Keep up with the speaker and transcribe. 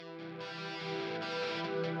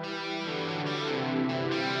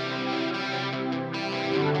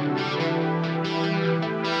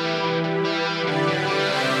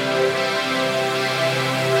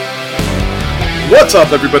What's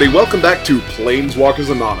up, everybody? Welcome back to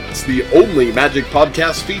Planeswalkers Anonymous, the only Magic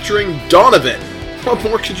podcast featuring Donovan. What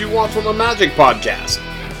more could you want from a Magic podcast?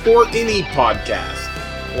 Or any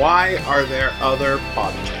podcast? Why are there other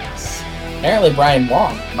podcasts? Apparently Brian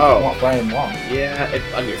Wong. Oh. Want Brian Wong. Yeah,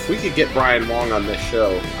 if we could get Brian Wong on this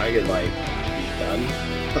show, I could, be done.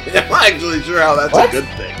 I'm not actually sure how that's a good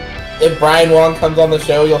thing. If Brian Wong comes on the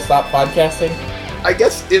show, you'll stop podcasting? I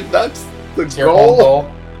guess if that's the It's your whole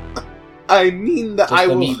goal. I mean that Just I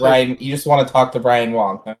to will... meet Brian, you just want to talk to Brian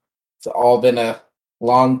Wong. Huh? It's all been a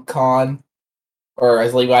long con, or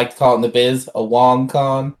as we like to call it in the biz, a Wong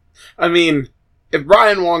con. I mean, if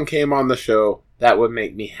Brian Wong came on the show, that would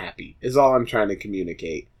make me happy, is all I'm trying to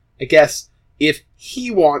communicate. I guess if he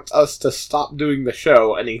wants us to stop doing the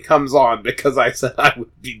show and he comes on because I said I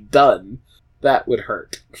would be done, that would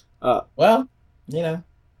hurt. Well, you know.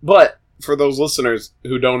 But for those listeners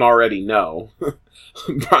who don't already know,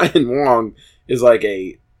 Brian Wong is like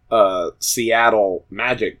a Seattle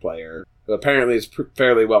Magic player who apparently is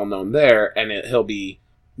fairly well known there, and he'll be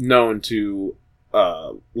known to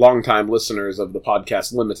longtime listeners of the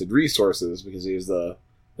podcast Limited Resources, because he's the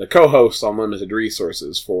co-host on Limited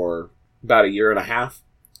Resources for about a year and a half,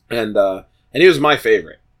 and he was my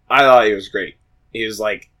favorite. I thought he was great. He was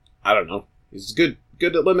I don't know, he's good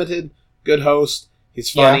at Limited, good host.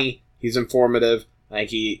 He's funny. Yeah. He's informative.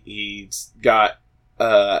 He's got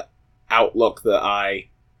outlook that I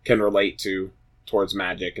can relate to towards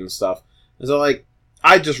Magic and stuff. And so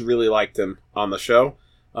I just really liked him on the show.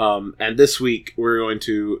 And this week we're going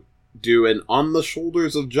to do an On the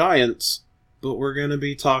Shoulders of Giants, but we're going to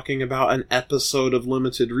be talking about an episode of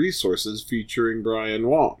Limited Resources featuring Brian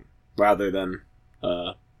Wong, rather than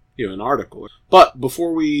an article. But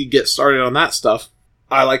before we get started on that stuff,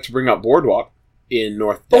 I like to bring up Boardwalk in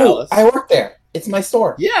North Dallas. I work there. It's my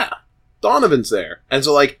store. Yeah. Donovan's there. And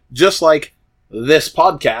so, just like this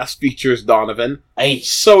podcast features Donovan,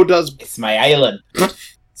 so does... It's my island.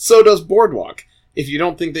 So does Boardwalk. If you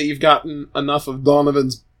don't think that you've gotten enough of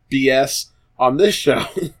Donovan's BS on this show...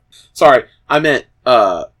 Sorry, I meant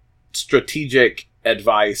strategic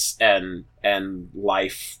advice and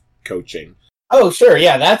life coaching. Oh, sure,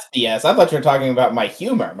 yeah, that's BS. I thought you were talking about my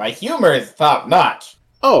humor. My humor is top-notch.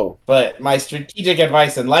 Oh. But my strategic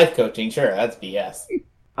advice and life coaching, sure, that's BS.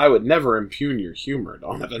 I would never impugn your humor,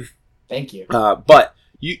 Donovan. Thank you. But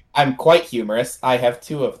you... I'm quite humorous. I have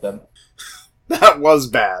 2 of them. That was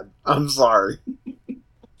bad. I'm sorry.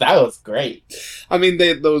 That was great. I mean,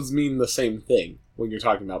 those mean the same thing when you're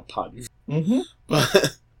talking about puns. Mm-hmm.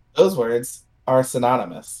 But those words are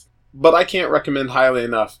synonymous. But I can't recommend highly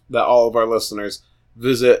enough that all of our listeners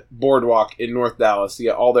visit Boardwalk in North Dallas to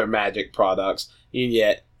get all their Magic products. You can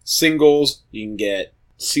get singles, you can get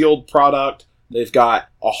sealed product. They've got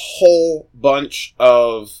a whole bunch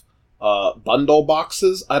of bundle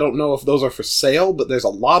boxes. I don't know if those are for sale, but there's a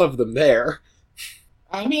lot of them there.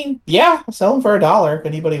 I mean, yeah, sell them for $1 if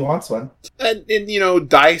anybody wants one. And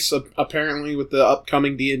dice, apparently with the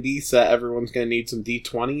upcoming D&D set, everyone's going to need some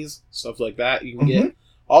D20s, stuff like that. You can get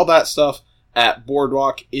all that stuff at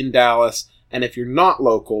Boardwalk in Dallas. And if you're not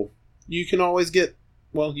local, you can always get,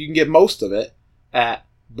 you can get most of it at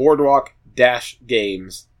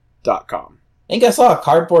boardwalk-games.com. I think I saw a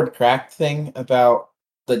Cardboard Cracked thing about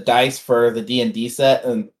the dice for the D&D set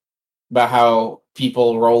and about how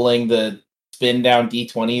people rolling the spin down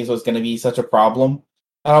D20s was going to be such a problem.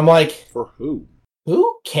 And I'm like... For who?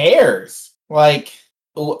 Who cares?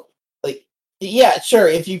 Yeah, sure,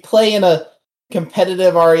 if you play in a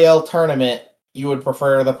competitive REL tournament, you would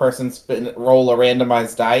prefer the person roll a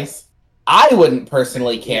randomized dice. I wouldn't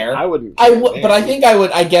personally care. I wouldn't. But I think I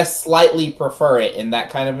would, slightly prefer it in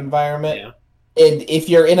that kind of environment. Yeah. And if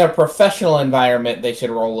you're in a professional environment, they should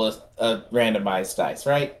roll a randomized dice,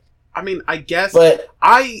 right? I mean, I guess. But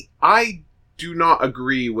I do not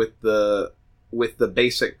agree with the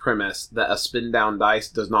basic premise that a spin down dice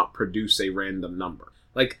does not produce a random number.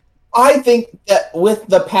 I think that with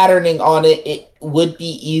the patterning on it, it would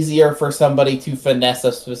be easier for somebody to finesse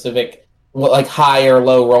a specific, high or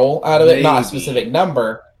low roll out of it. Maybe. Not a specific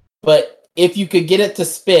number. But if you could get it to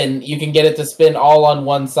spin, you can get it to spin all on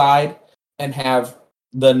one side and have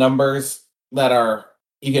the numbers that are...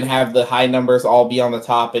 You can have the high numbers all be on the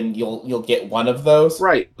top and you'll get one of those.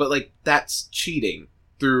 Right, but that's cheating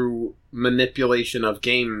through manipulation of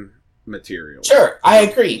game material. Sure, I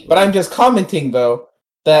agree. But I'm just commenting, though,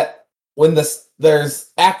 that when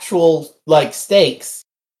there's actual, stakes,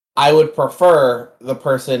 I would prefer the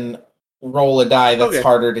person roll a die that's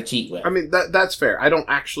harder to cheat with. I mean, that's fair. I don't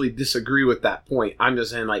actually disagree with that point. I'm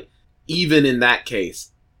just saying, even in that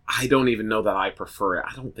case, I don't even know that I prefer it.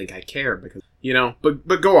 I don't think I care, because You know,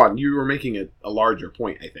 but go on. You were making a larger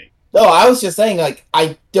point, I think. No, I was just saying, like,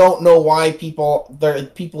 I don't know why people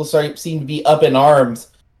seem to be up in arms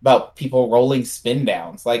about people rolling spin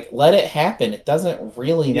downs. Like, let it happen. It doesn't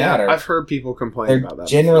really matter. I've heard people complain about that.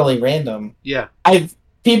 Generally random. Yeah.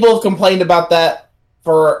 People have complained about that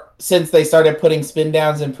since they started putting spin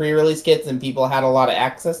downs in pre-release kits and people had a lot of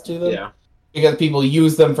access to them. Yeah. Because people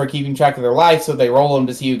use them for keeping track of their life, so they roll them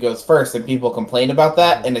to see who goes first, and people complain about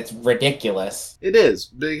that, and it's ridiculous. It is,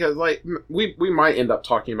 because, like, we might end up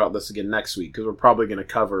talking about this again next week, because we're probably going to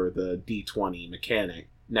cover the D20 mechanic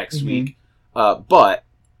next week. But,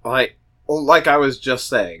 like I was just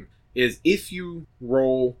saying, is if you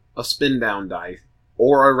roll a spin down die,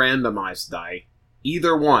 or a randomized die,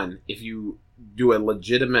 either one, if you do a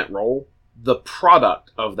legitimate roll, the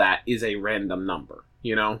product of that is a random number,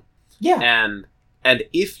 you know? Yeah. And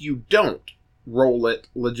if you don't roll it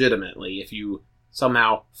legitimately, if you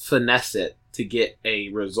somehow finesse it to get a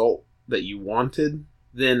result that you wanted,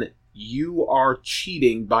 then you are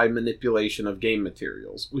cheating by manipulation of game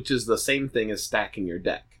materials, which is the same thing as stacking your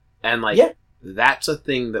deck. And, like, that's a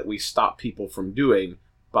thing that we stop people from doing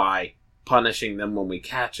by punishing them when we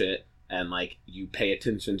catch it, and, like, you pay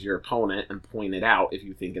attention to your opponent and point it out if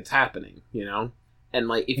you think it's happening, you know? And,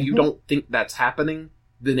 like, if you don't think that's happening,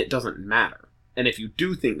 then it doesn't matter. And if you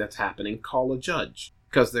do think that's happening, call a judge,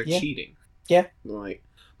 because they're cheating. Yeah. Like,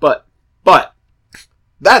 but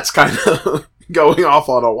that's kind of going off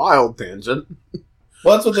on a wild tangent.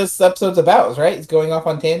 Well, that's what this episode's about, right? It's going off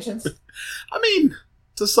on tangents. I mean,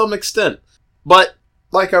 to some extent. But,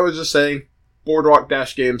 like I was just saying,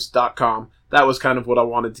 boardwalk-games.com, that was kind of what I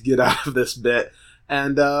wanted to get out of this bit.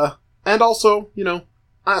 And also, you know,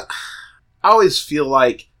 I always feel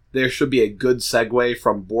like there should be a good segue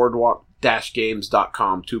from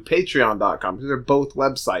boardwalk-games.com to patreon.com, because they're both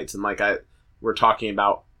websites, and like we're talking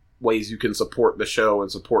about ways you can support the show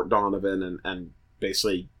and support Donovan and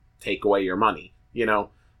basically take away your money, you know?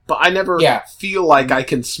 But I never feel like I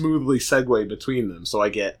can smoothly segue between them, so I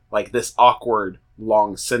get like this awkward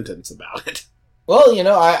long sentence about it. Well, you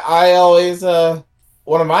know, I always,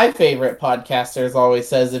 one of my favorite podcasters always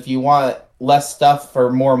says, if you want less stuff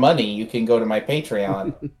for more money, you can go to my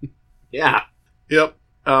Patreon. Yeah. Yep.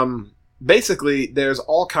 Basically, there's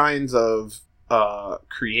all kinds of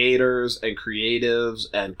creators and creatives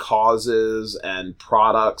and causes and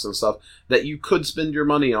products and stuff that you could spend your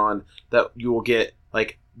money on that you will get,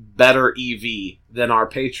 like, better EV than our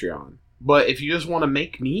Patreon. But if you just want to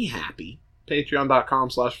make me happy,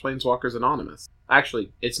 patreon.com/planeswalkersanonymous.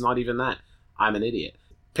 Actually, it's not even that. I'm an idiot.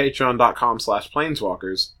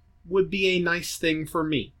 Patreon.com/planeswalkers would be a nice thing for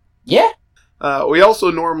me. Yeah. We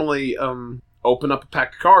also normally open up a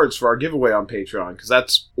pack of cards for our giveaway on Patreon, because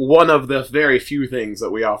that's one of the very few things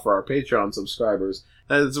that we offer our Patreon subscribers.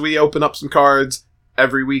 As we open up some cards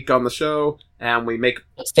every week on the show, and we make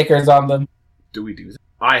stickers on them. Do we do that?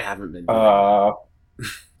 I haven't been doing that.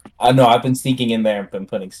 I know, I've been sneaking in there and been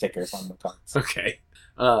putting stickers on the cards. Okay.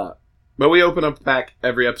 But we open up a pack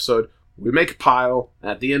every episode. We make a pile.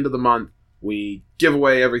 At the end of the month, we give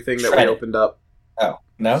away everything that we opened up. Oh,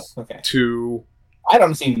 no? Okay. I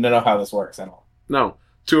don't seem to know how this works at all. No,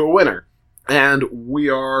 to a winner. And we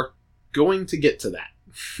are going to get to that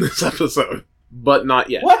this episode, but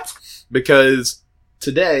not yet. What? Because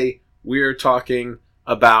today we are talking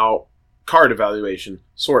about card evaluation,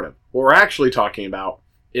 sort of. What we're actually talking about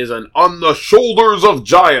is an On the Shoulders of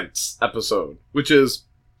Giants episode, which is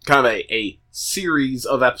kind of a series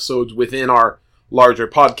of episodes within our larger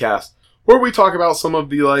podcast, where we talk about some of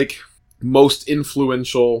the, like, most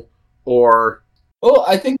influential or... Well,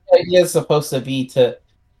 I think the idea is supposed to be to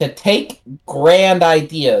take grand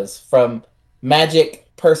ideas from Magic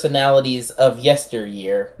personalities of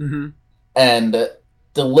yesteryear and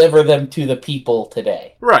deliver them to the people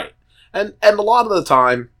today. Right. And a lot of the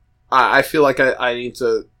time, I feel like I need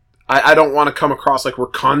to... I don't want to come across like we're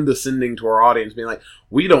condescending to our audience, being like,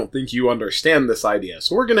 we don't think you understand this idea,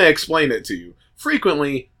 so we're going to explain it to you.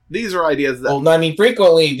 Frequently, these are ideas that... Well, I mean,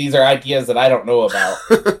 frequently, these are ideas that I don't know about.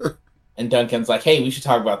 And Duncan's like, hey, we should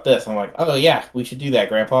talk about this. I'm like, oh, yeah, we should do that,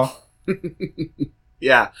 Grandpa.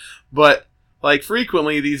 Yeah, but, like,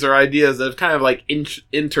 frequently, these are ideas that have kind of, like,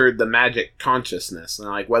 entered the Magic consciousness. And,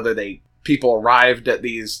 like, whether people arrived at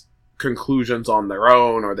these conclusions on their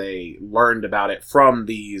own, or they learned about it from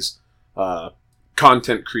these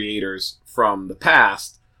content creators from the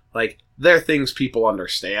past, like, they're things people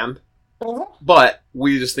understand. But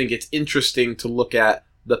we just think it's interesting to look at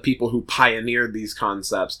the people who pioneered these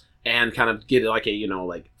concepts and kind of get like a, you know,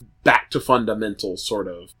 like back to fundamentals sort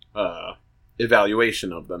of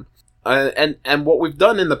evaluation of them. And what we've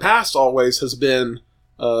done in the past always has been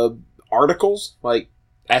articles, like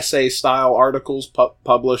essay-style articles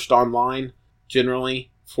published online,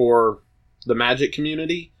 generally, for the Magic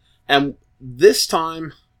community. And this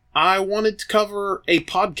time, I wanted to cover a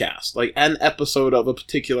podcast, like an episode of a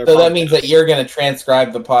particular So podcast. that means that you're going to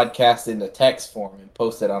transcribe the podcast into text form and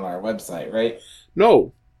post it on our website, right?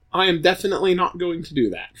 No, I am definitely not going to do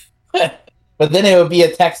that. But then it would be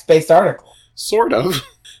a text-based article. Sort of.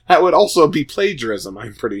 That would also be plagiarism,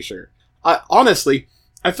 I'm pretty sure. Honestly,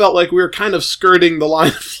 I felt like we were kind of skirting the line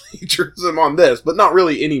of plagiarism on this, but not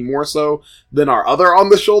really any more so than our other On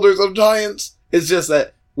the Shoulders of Giants. It's just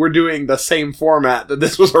that we're doing the same format that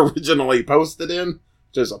this was originally posted in,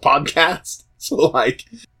 just a podcast. So, like,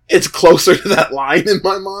 it's closer to that line in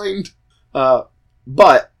my mind.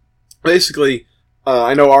 But, basically,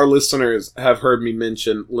 I know our listeners have heard me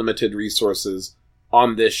mention limited resources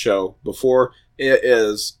on this show before. It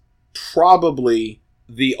is probably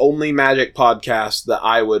the only Magic podcast that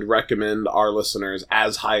I would recommend our listeners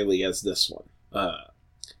as highly as this one.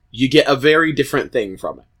 You get a very different thing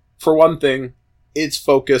from it. For one thing, it's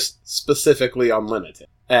focused specifically on limited.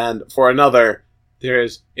 And for another,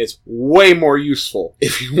 it's way more useful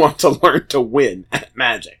if you want to learn to win at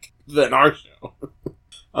Magic than our show.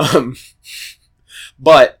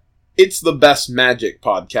 But it's the best Magic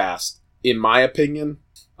podcast, in my opinion.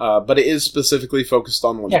 But it is specifically focused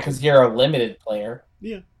on limited. Yeah, because you're a limited player.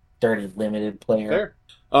 Yeah. Dirty limited player.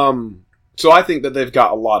 Fair. So I think that they've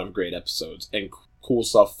got a lot of great episodes and cool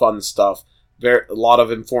stuff, fun stuff, a lot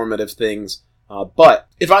of informative things. But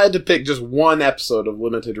if I had to pick just one episode of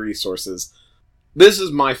Limited Resources, this is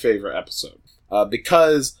my favorite episode.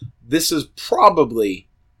 Because this is probably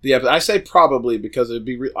the episode. I say probably because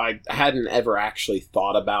I hadn't ever actually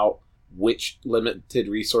thought about which Limited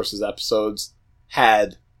Resources episodes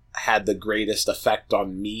had the greatest effect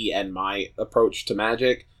on me and my approach to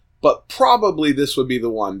Magic. But probably this would be the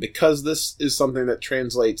one, because this is something that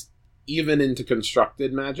translates even into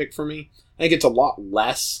constructed Magic for me. I think it's a lot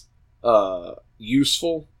less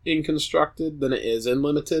useful in constructed than it is in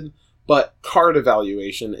limited, but card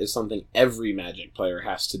evaluation is something every Magic player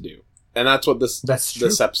has to do. And that's what this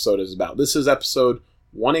episode is about. This is episode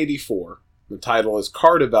 184. The title is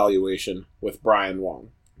Card Evaluation with Brian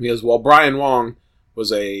Wong. Because while Brian Wong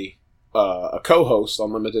was a co-host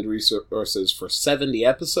on Limited Resources for 70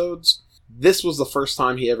 episodes, this was the first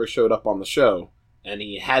time he ever showed up on the show, and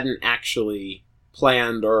he hadn't actually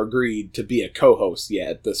planned or agreed to be a co-host yet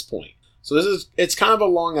at this point. So it's kind of a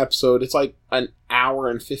long episode. It's like an hour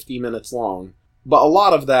and 50 minutes long, but a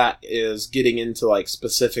lot of that is getting into like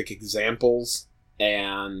specific examples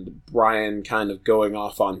and Brian kind of going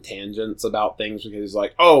off on tangents about things because he's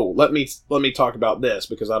like, oh, let me talk about this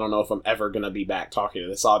because I don't know if I'm ever going to be back talking to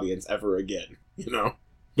this audience ever again, you know?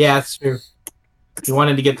 Yeah, that's true. He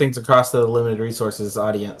wanted to get things across to the Limited Resources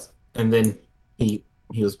audience, and then he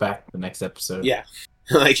was back the next episode. Yeah.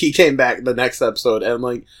 Like, he came back the next episode and,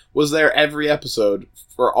 like, was there every episode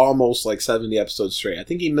for almost, like, 70 episodes straight. I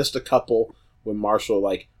think he missed a couple when Marshall,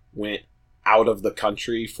 like, went out of the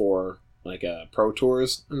country for, like, Pro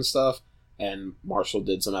Tours and stuff, and Marshall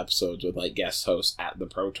did some episodes with, like, guest hosts at the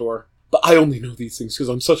Pro Tour. But I only know these things because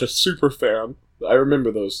I'm such a super fan. I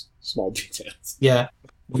remember those small details. Yeah.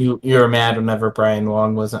 You were mad whenever Brian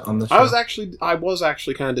Wong wasn't on the show? I was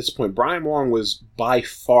actually kind of disappointed. Brian Wong was by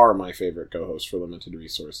far my favorite co-host for Limited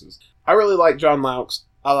Resources. I really like John Laux.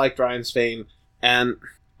 I like Ryan Spain. And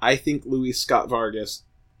I think Luis Scott Vargas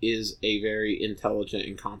is a very intelligent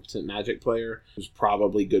and competent Magic player who's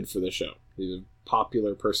probably good for the show. He's a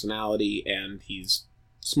popular personality, and he's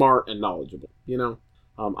smart and knowledgeable, you know?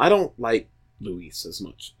 I don't like Luis as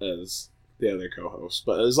much as the other co-hosts,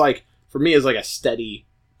 but it's like, for me, it's like a steady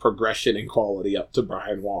progression in quality up to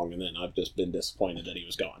Brian Wong, and then I've just been disappointed that he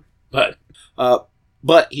was gone.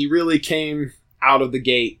 But he really came out of the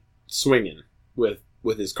gate swinging with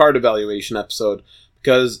his card evaluation episode,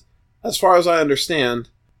 because as far as I understand,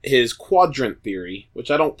 his quadrant theory, which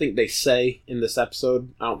I don't think they say in this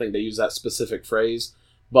episode, I don't think they use that specific phrase,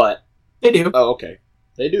 but They do. Oh, okay.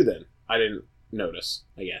 They do then. I didn't notice,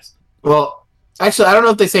 I guess. Well, actually, I don't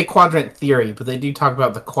know if they say quadrant theory, but they do talk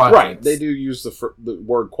about the quadrants. Right, they do use the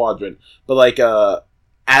word quadrant. But, like,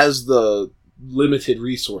 as the Limited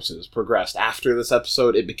Resources progressed after this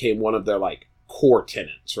episode, it became one of their, like, core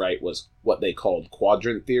tenets, right? Was what they called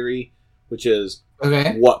quadrant theory, which is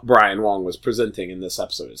what Brian Wong was presenting in this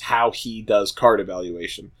episode, is how he does card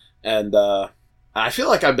evaluation. And I feel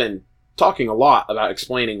like I've been talking a lot about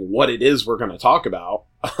explaining what it is we're going to talk about.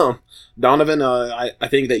 Donovan, I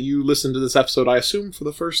think that you listened to this episode, I assume, for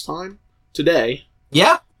the first time today.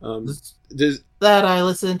 Yeah. That I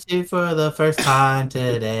listened to for the first time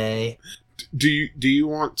today. Do you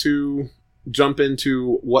want to jump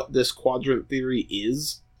into what this quadrant theory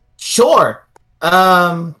is? Sure.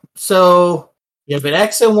 So you have an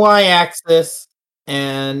X and Y axis,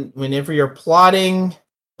 and whenever you're plotting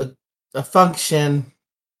a function,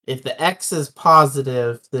 if the X is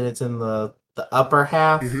positive, then it's in the upper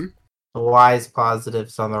half. Mm-hmm. The Y is positive,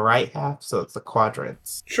 it's on the right half, so it's the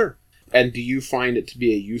quadrants. Sure. And do you find it to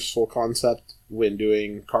be a useful concept when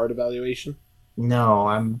doing card evaluation? No,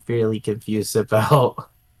 I'm really confused about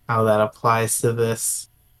how that applies to this.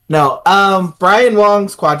 No, Brian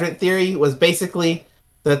Wong's quadrant theory was basically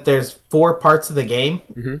that there's 4 parts of the game.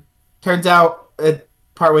 Mm-hmm. Turns out,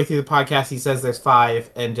 partway through the podcast, he says there's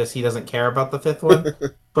 5, and just he doesn't care about the 5th one.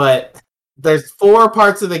 But there's 4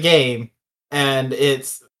 parts of the game, and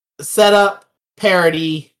it's setup,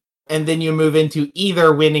 parity, and then you move into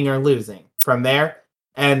either winning or losing from there.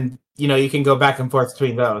 And, you can go back and forth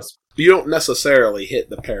between those. You don't necessarily hit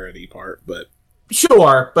the parity part, but...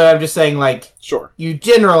 Sure, but I'm just saying, Sure. You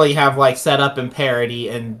generally have, setup and parity,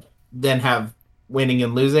 and then have winning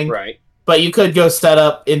and losing. Right. But you could go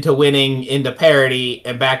setup into winning, into parity,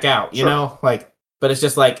 and back out, you know? But it's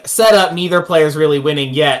just setup, neither player's really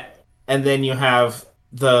winning yet, and then you have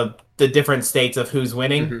the different states of who's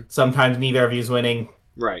winning. Mm-hmm. Sometimes neither of you's winning.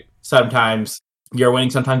 Right. Sometimes you're winning,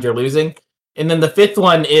 sometimes you're losing. And then the 5th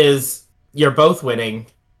one is you're both winning,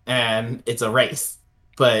 and it's a race.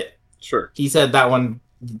 But sure, he said that one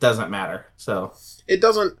doesn't matter. So it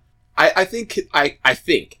doesn't. I think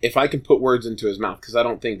if I can put words into his mouth, because I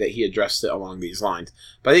don't think that he addressed it along these lines,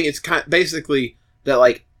 but I think it's basically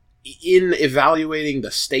that in evaluating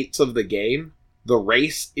the states of the game, the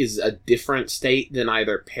race is a different state than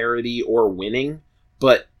either parity or winning.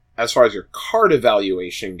 But as far as your card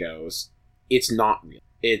evaluation goes, it's not real.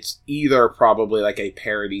 It's either probably a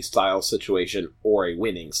parity style situation or a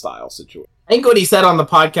winning style situation. I think what he said on the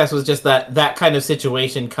podcast was just that kind of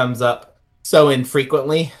situation comes up so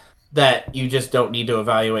infrequently that you just don't need to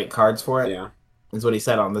evaluate cards for it. Yeah. Is what he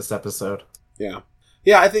said on this episode. Yeah.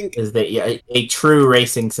 Yeah, I think... Is that a true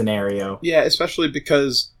racing scenario. Yeah, especially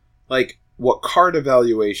because, what card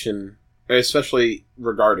evaluation, especially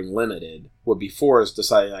regarding limited, would be for is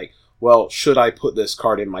deciding, well, should I put this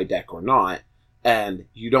card in my deck or not? And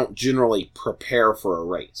you don't generally prepare for a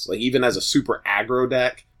race. Even as a super aggro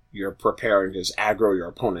deck, you're preparing to just aggro your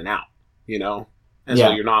opponent out, And so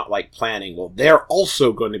you're not, planning, well, they're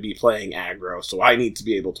also going to be playing aggro, so I need to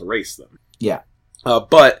be able to race them. Yeah.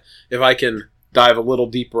 But if I can dive a little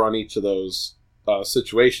deeper on each of those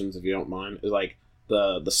situations, if you don't mind, is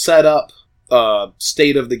the setup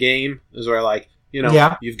state of the game is where,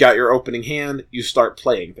 you've got your opening hand, you start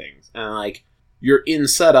playing things. And, you're in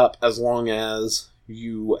setup as long as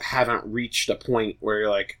you haven't reached a point where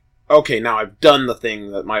you're okay, now I've done the thing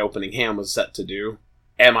that my opening hand was set to do.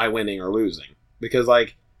 Am I winning or losing? Because,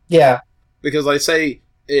 Because I say,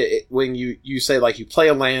 when you say, you play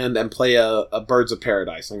a land and play a Birds of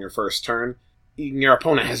Paradise on your first turn, your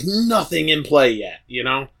opponent has nothing in play yet,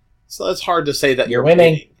 So it's hard to say that you're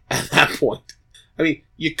winning at that point. I mean,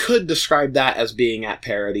 you could describe that as being at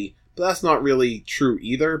parity, but that's not really true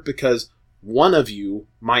either, because one of you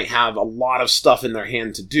might have a lot of stuff in their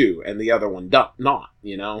hand to do, and the other one not,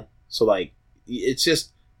 So, it's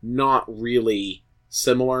just not really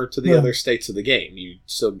similar to the other states of the game.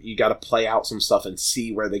 You got to play out some stuff and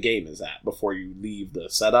see where the game is at before you leave the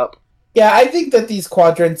setup. Yeah, I think that these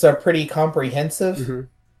quadrants are pretty comprehensive. Mm-hmm.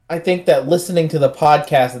 I think that listening to the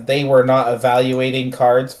podcast, they were not evaluating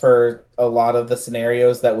cards for a lot of the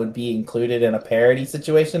scenarios that would be included in a parity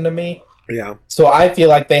situation to me. Yeah. So I feel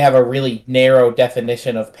like they have a really narrow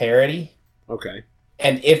definition of parity. Okay.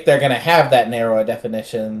 And if they're going to have that narrow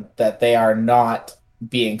definition, that they are not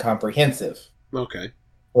being comprehensive. Okay.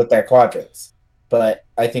 With their quadrants. But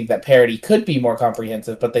I think that parity could be more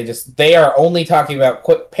comprehensive, but they are only talking about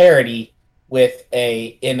quick parity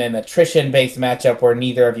in an attrition-based matchup where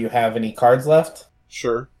neither of you have any cards left.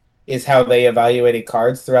 Sure. Is how they evaluated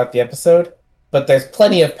cards throughout the episode. But there's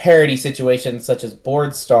plenty of parity situations such as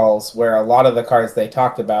board stalls where a lot of the cards they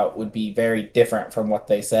talked about would be very different from what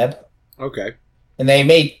they said. Okay. And they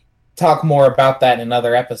may talk more about that in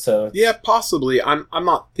other episodes. Yeah, possibly. I'm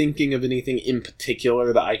not thinking of anything in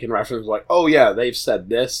particular that I can reference oh yeah, they've said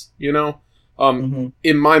this, Mm-hmm.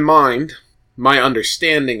 In my mind, my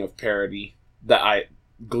understanding of parity that I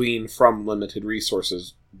glean from limited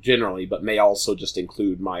resources generally, but may also just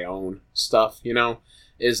include my own stuff,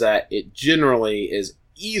 is that it generally is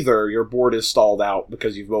either your board is stalled out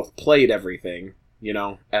because you've both played everything,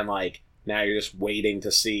 and now you're just waiting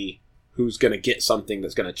to see who's going to get something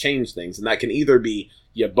that's going to change things. And that can either be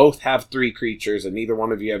you both have 3 creatures and neither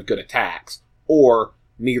one of you have good attacks, or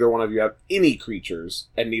neither one of you have any creatures,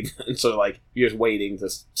 and so like you're just waiting to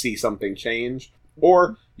see something change.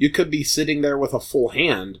 Or you could be sitting there with a full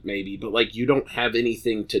hand, maybe, but like you don't have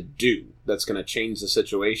anything to do that's going to change the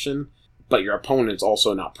situation, but your opponent's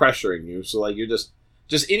also not pressuring you. So like you're just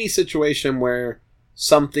any situation where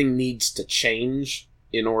something needs to change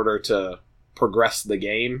in order to progress the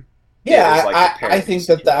game. Yeah, like I think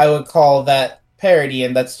that I would call that parody,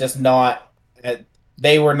 and that's just not...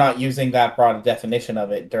 They were not using that broad definition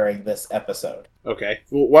of it during this episode. Okay.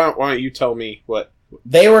 Well, why don't you tell me what...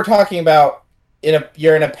 They were talking about,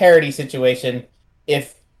 you're in a parody situation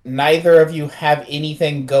if neither of you have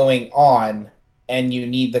anything going on and you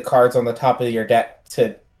need the cards on the top of your deck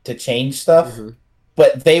to change stuff. Mm-hmm.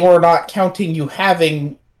 But they were not counting you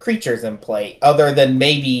having creatures in play, other than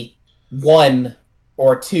maybe 1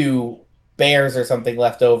 or 2 bears or something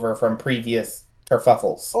left over from previous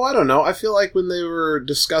kerfuffles. Oh, I don't know. I feel like when they were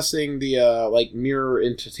discussing the like Mirror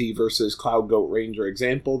Entity versus Cloud Goat Ranger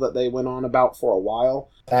example that they went on about for a while.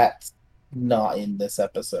 That's not in this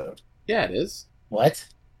episode. Yeah, it is. What?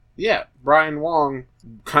 Yeah, Brian Wong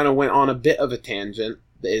kind of went on a bit of a tangent.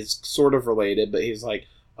 It's sort of related, but he's like,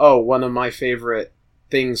 oh, one of my favorite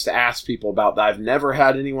things to ask people about that I've never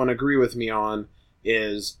had anyone agree with me on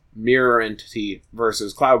is Mirror Entity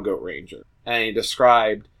versus Cloud Goat Ranger. And he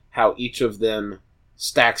described how each of them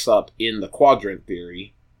stacks up in the quadrant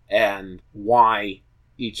theory and why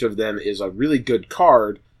each of them is a really good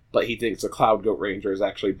card, but he thinks the Cloud Goat Ranger is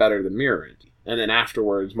actually better than Mirror Entity. And then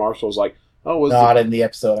afterwards, Marshall's like, oh, was not in the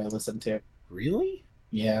episode I listened to. Really?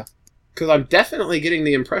 Yeah. Because I'm definitely getting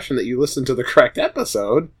the impression that you listened to the correct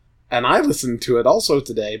episode, and I listened to it also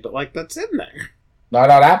today, but like that's in there. Not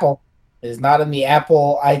on Apple. It is not in the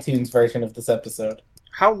Apple iTunes version of this episode.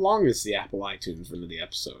 How long is the Apple iTunes version of the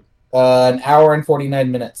episode? 1 hour and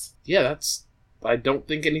 49 minutes. Yeah, that's... I don't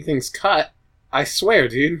think anything's cut. I swear,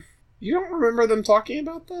 dude. You don't remember them talking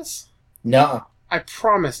about this? No. I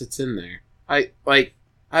promise it's in there. I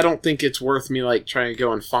don't think it's worth me, like, trying to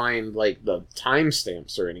go and find, like, the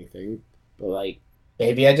timestamps or anything. But, like...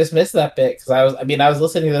 Maybe I just missed that bit, because I was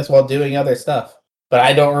listening to this while doing other stuff. But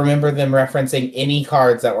I don't remember them referencing any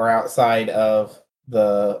cards that were outside of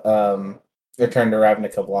the Return to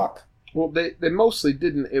Ravnica block. Well, they mostly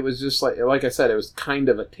didn't. It was just, like I said, it was kind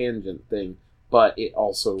of a tangent thing. But it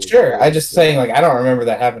also... Sure, I'm just saying, like, I don't remember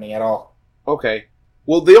that happening at all. Okay.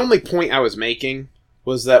 Well, the only point I was making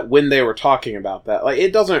was that when they were talking about that, like,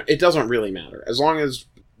 it doesn't really matter. As long as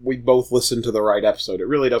we both listened to the right episode, it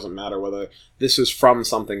really doesn't matter whether this is from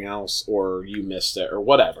something else or you missed it or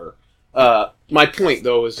whatever. My point,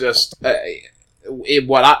 though, is just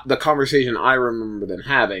the conversation I remember them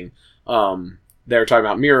having. They were talking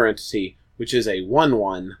about Mirror Entity, which is a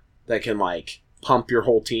 1/1 that can, like, pump your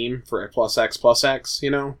whole team for a +X, you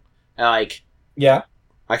know? And, like... Yeah.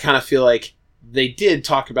 I kind of feel like they did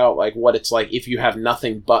talk about, like, what it's like if you have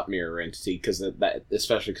nothing but Mirror Entity, because that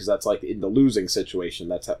especially because that's, like, in the losing situation,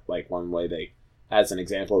 that's, like, one way they... As an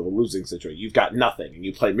example of a losing situation. You've got nothing, and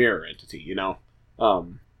you play Mirror Entity, you know?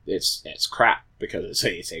 It's crap, because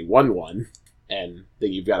it's a 1/1, and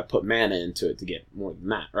then you've got to put mana into it to get more than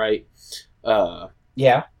that, right?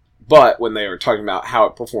 Yeah. But when they were talking about how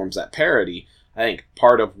it performs at parity, I think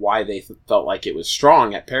part of why they felt like it was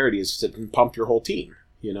strong at parity is to pump your whole team,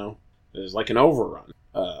 you know? It was like an overrun.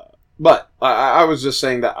 But I was just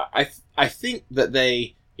saying that I think that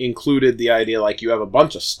they included the idea, like, you have a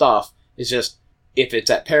bunch of stuff, it's just, if it's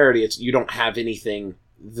at parity, you don't have anything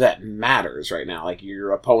that matters right now. Like,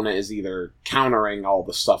 your opponent is either countering all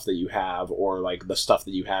the stuff that you have, or, like, the stuff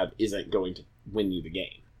that you have isn't going to win you the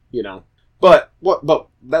game, you know? But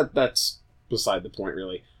that's beside the point,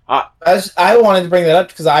 really. I wanted to bring that up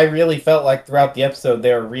because I really felt like throughout the episode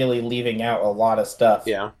they were really leaving out a lot of stuff.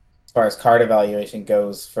 Yeah. As far as card evaluation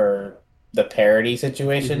goes for the parity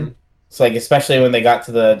situation. Mm-hmm. So, like, especially when they got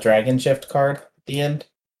to the Dragon Shift card at the end.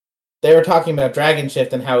 They were talking about Dragon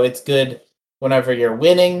Shift and how it's good whenever you're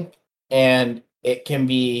winning, and it can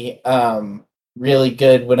be really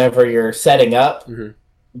good whenever you're setting up. Mm-hmm.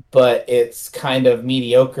 But it's kind of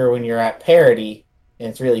mediocre when you're at parity, and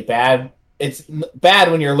it's really bad. It's bad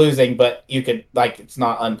when you're losing, but you could, like, it's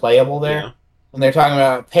not unplayable there. Yeah. When they're talking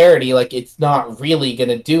about parity, like, it's not really going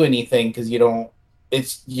to do anything because you're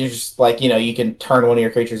just, like, you know, you can turn one of your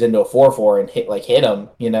creatures into a 4/4 and hit them,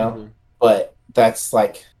 you know? Mm-hmm. But that's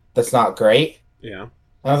not great. Yeah. And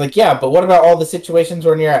I was like, yeah, but what about all the situations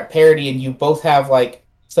when you're at parity and you both have, like,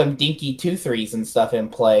 some dinky 2/3s and stuff in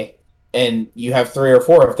play, and you have 3 or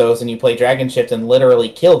 4 of those, and you play Dragon Shift and literally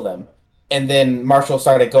kill them. And then Marshall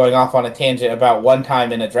started going off on a tangent about one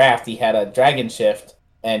time in a draft he had a Dragon Shift,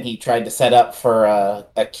 and he tried to set up for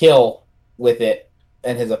a kill with it,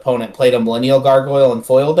 and his opponent played a Millennial Gargoyle and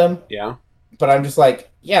foiled him. Yeah. But I'm just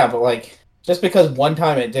like, yeah, but like, just because one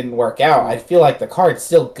time it didn't work out, I feel like the card's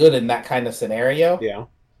still good in that kind of scenario. Yeah.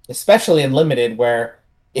 Especially in Limited, where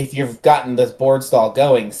if you've gotten this board stall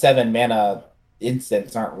going, 7 mana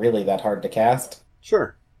instants aren't really that hard to cast.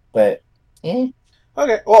 Sure. But,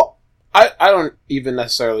 Okay, well, I don't even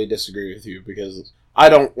necessarily disagree with you, because I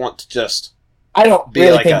don't want to just... I don't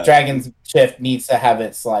really think Dragon's Shift needs to have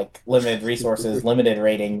its, like, limited resources, limited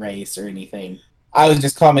rating race or anything. I was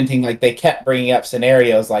just commenting, like, they kept bringing up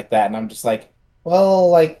scenarios like that, and I'm just like, well,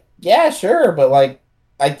 like, yeah, sure, but, like,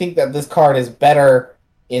 I think that this card is better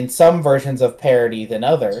in some versions of Parity than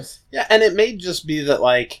others. Yeah, and it may just be that,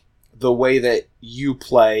 like, the way that you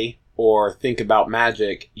play or think about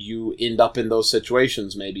Magic, you end up in those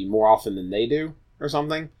situations maybe more often than they do, or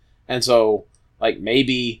something. And so, like,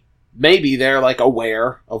 maybe they're, like,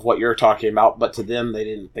 aware of what you're talking about, but to them, they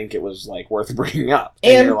didn't think it was, like, worth bringing up.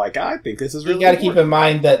 And you're like, I think this is really You gotta keep in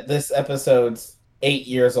mind that this episode's 8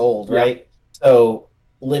 years old, right? So,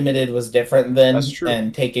 Limited was different then. That's true.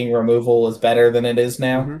 And taking removal is better than it is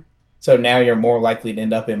now. Mm-hmm. So now you're more likely to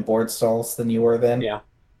end up in board stalls than you were then.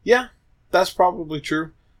 Yeah, that's probably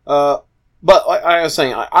true. But like I was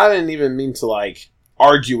saying, I didn't even mean to, like,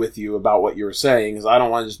 argue with you about what you were saying, because I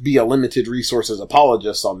don't want to just be a limited resources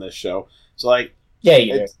apologist on this show. So, like... Yeah,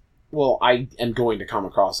 you do. Well, I am going to come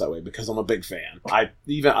across that way, because I'm a big fan.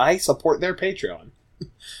 I support their Patreon.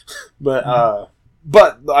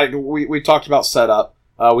 But like, we talked about setup.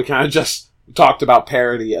 We kind of just talked about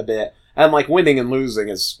parity a bit. And, like, winning and losing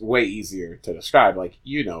is way easier to describe. Like,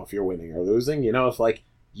 you know if you're winning or losing. You know if, like,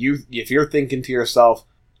 if you're thinking to yourself,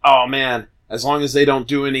 oh, man, as long as they don't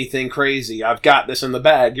do anything crazy, I've got this in the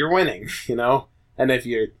bag, you're winning, you know? And if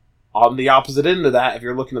you're on the opposite end of that, if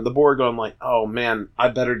you're looking at the board going like, oh, man, I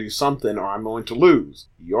better do something or I'm going to lose,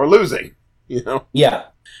 you're losing, you know? Yeah.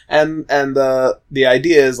 And the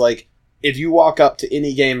idea is, like, if you walk up to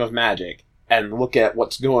any game of Magic and look at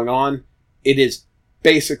what's going on, it is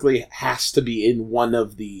basically has to be in one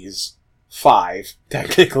of these 5,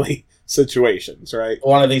 technically, situations, right?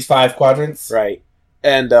 One of these 5 quadrants? Right.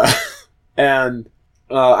 And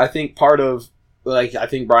I think part of, like, I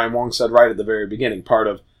think Brian Wong said right at the very beginning, part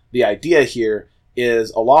of the idea here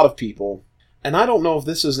is a lot of people, and I don't know if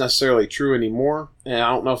this is necessarily true anymore, and I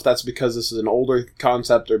don't know if that's because this is an older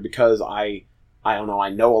concept or because I don't know, I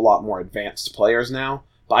know a lot more advanced players now,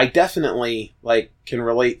 but I definitely, like, can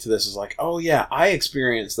relate to this as like, oh yeah, I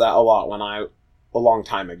experienced that a lot a long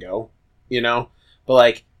time ago, you know? But,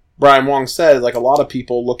 like, Brian Wong said, like, a lot of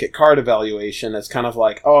people look at card evaluation as kind of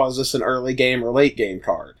like, oh, is this an early game or late game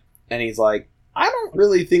card? And he's like, I don't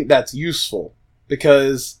really think that's useful,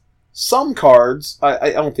 because some cards,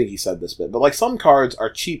 I don't think he said this bit, but, like, some cards are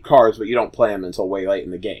cheap cards, but you don't play them until way late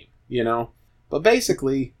in the game, you know? But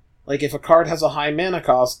basically, like, if a card has a high mana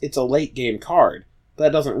cost, it's a late game card.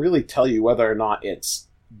 That doesn't really tell you whether or not it's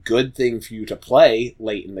a good thing for you to play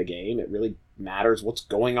late in the game. It really matters what's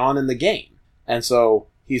going on in the game. And so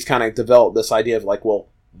he's kind of developed this idea of, like, well,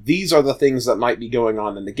 these are the things that might be going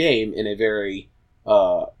on in the game in a very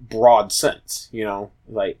broad sense, you know?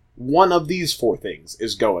 Like, one of these 4 things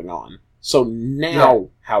is going on. So now,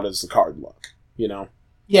 how does the card look, you know?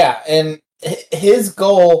 Yeah, and his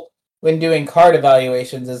goal when doing card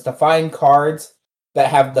evaluations is to find cards that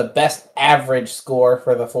have the best average score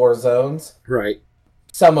for the 4 zones. Right.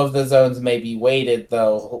 Some of the zones may be weighted,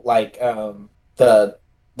 though, like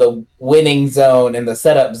the winning zone and the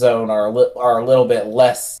setup zone are a little bit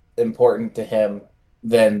less important to him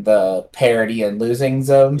than the parity and losing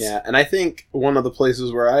zones. Yeah, and I think one of the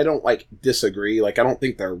places where I don't, like, disagree, like, I don't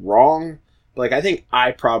think they're wrong, but, like, I think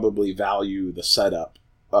I probably value the setup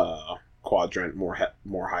quadrant more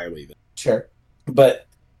highly than... Sure. But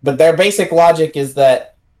their basic logic is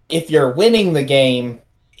that if you're winning the game,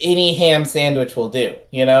 any ham sandwich will do,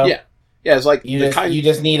 you know? Yeah. Yeah, it's like...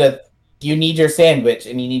 You need your sandwich,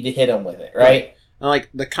 and you need to hit them with it, right? And, like,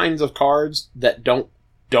 the kinds of cards that don't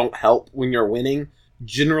help when you're winning,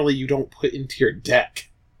 generally you don't put into your deck.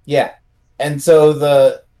 Yeah. And so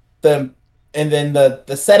the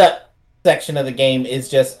setup section of the game is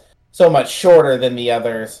just so much shorter than the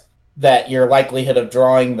others that your likelihood of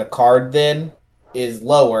drawing the card then is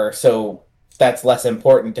lower, so that's less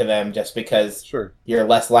important to them just because you're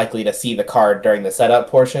less likely to see the card during the setup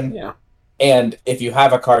portion. Yeah. And if you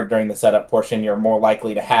have a card during the setup portion, you're more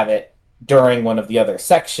likely to have it during one of the other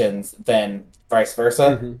sections than vice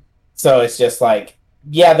versa. Mm-hmm. So it's just like,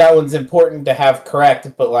 yeah, that one's important to have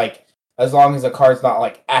correct, but, like, as long as the card's not,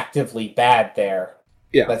 like, actively bad there,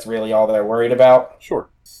 that's really all they're worried about. Sure.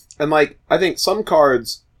 And, like, I think some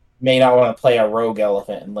cards may not want to play a rogue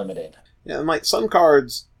elephant in limited. Yeah, and like some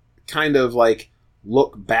cards kind of like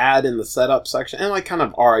look bad in the setup section, and like kind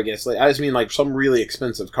of are, I guess. Like I just mean like some really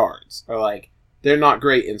expensive cards are like they're not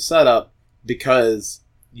great in setup because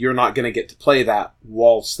you're not going to get to play that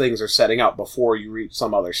whilst things are setting up before you reach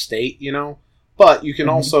some other state, you know? But you can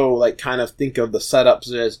also like kind of think of the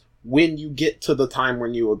setups as when you get to the time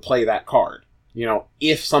when you would play that card. You know,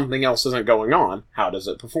 if something else isn't going on, how does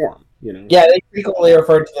it perform? You know? Yeah, they frequently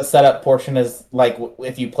refer to the setup portion as like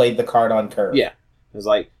if you played the card on curve. Yeah. It's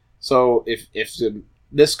like, so if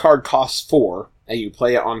this card costs 4 and you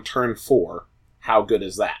play it on turn 4, how good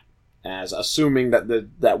is that? As assuming that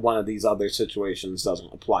that one of these other situations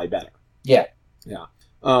doesn't apply better. Yeah. Yeah.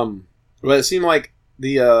 But it seemed like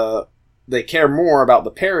they care more about the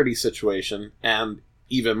parity situation and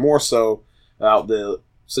even more so about the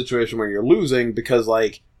situation where you're losing because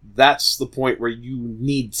like that's the point where you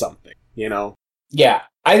need something, you know? Yeah.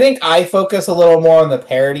 I think I focus a little more on the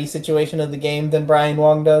parity situation of the game than Brian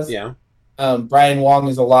Wong does. Yeah. Brian Wong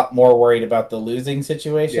is a lot more worried about the losing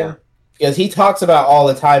situation. Yeah. Because he talks about all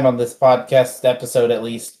the time on this podcast episode, at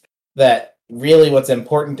least, that really what's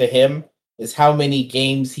important to him is how many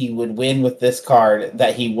games he would win with this card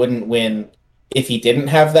that he wouldn't win if he didn't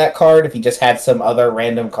have that card, if he just had some other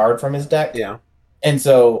random card from his deck. Yeah. And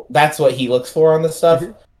so that's what he looks for on this stuff,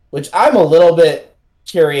 which I'm a little bit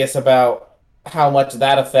curious about how much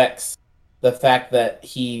that affects the fact that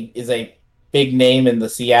he is a big name in the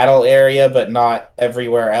Seattle area, but not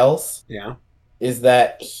everywhere else. Yeah. Is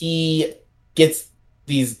that he gets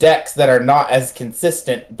these decks that are not as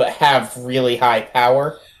consistent, but have really high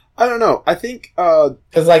power. I don't know. I think...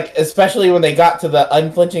 Because, like, especially when they got to the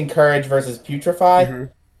Unflinching Courage versus Putrefy,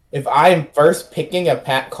 if I'm first picking a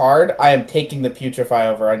card, I am taking the Putrefy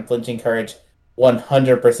over Unflinching Courage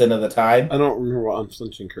 100% of the time. I don't remember what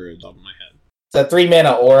Unflinching Courage off my head. It's a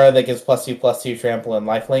 3-mana aura that gives +2/+2 trample and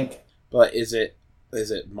lifelink. But is it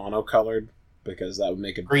monocolored? Because that would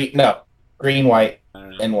make it... Green, white,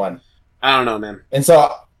 and 1. I don't know, man. And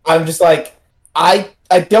so I'm just like, I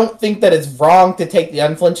don't think that it's wrong to take the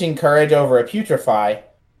Unflinching Courage over a Putrefy.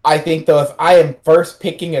 I think, though, if I am first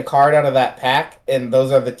picking a card out of that pack, and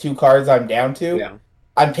those are the 2 cards I'm down to,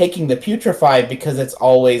 I'm taking the Putrefy because it's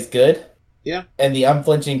always good. Yeah. And the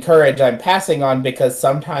Unflinching Courage I'm passing on because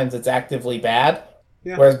sometimes it's actively bad.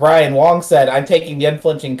 Yeah. Whereas Brian Wong said, I'm taking the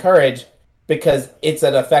Unflinching Courage because it's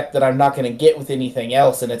an effect that I'm not going to get with anything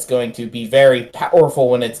else, and it's going to be very powerful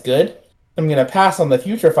when it's good. I'm going to pass on the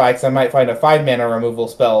Putrefy because I might find a 5-mana removal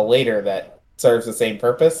spell later that serves the same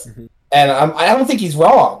purpose. And I don't think he's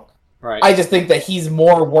wrong. Right. I just think that he's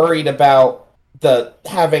more worried about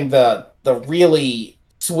having the really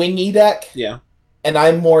swingy deck. Yeah. And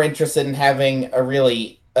I'm more interested in having a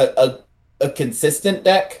really a consistent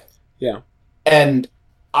deck. Yeah. And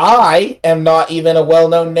I am not even a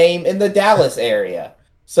well-known name in the Dallas area.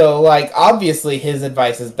 So, like, obviously his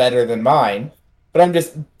advice is better than mine. But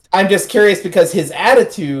I'm just curious because his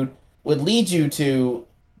attitude would lead you to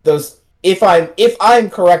those... If I'm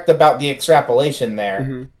correct about the extrapolation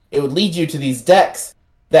there, it would lead you to these decks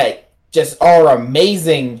that just are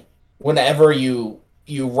amazing whenever you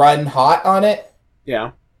run hot on it.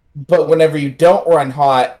 Yeah. But whenever you don't run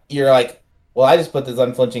hot, you're like, well, I just put this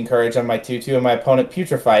Unflinching Courage on my 2/2 and my opponent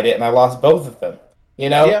putrefied it and I lost both of them. You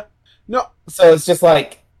know? Yeah. No. So it's just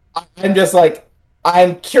like,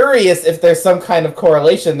 I'm curious if there's some kind of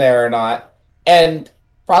correlation there or not. And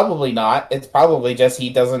probably not. It's probably just he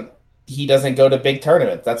doesn't go to big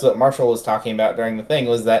tournaments. That's what Marshall was talking about during the thing,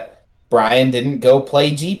 was that Brian didn't go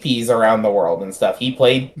play GPs around the world and stuff. He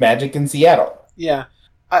played Magic in Seattle. Yeah.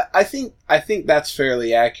 I think that's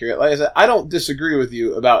fairly accurate. Like I said, I don't disagree with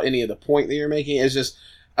you about any of the point that you're making. It's just,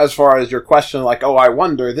 as far as your question, like, oh, I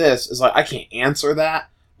wonder this, is like, I can't answer that.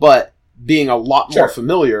 But being a lot more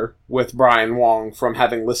familiar with Brian Wong from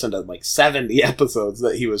having listened to like 70 episodes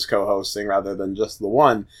that he was co-hosting rather than just the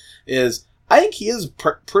one, is I think he is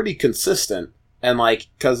pretty consistent. And like,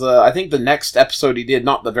 because I think the next episode he did,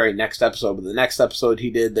 not the very next episode, but the next episode he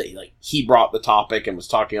did that he brought the topic and was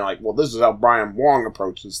talking like, well, this is how Brian Wong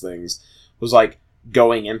approaches things, was like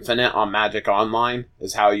going infinite on Magic Online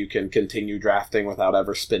is how you can continue drafting without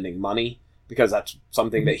ever spending money, because that's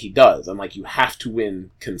something that he does, and like you have to win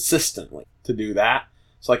consistently to do that.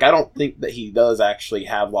 So like I don't think that he does actually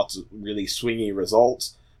have lots of really swingy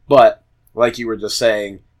results, but like you were just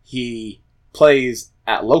saying, he plays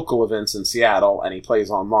at local events in Seattle, and he plays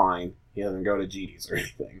online. He doesn't go to GDs or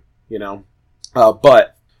anything, you know?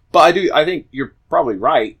 But I think you're probably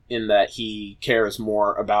right in that he cares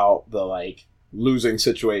more about the, like, losing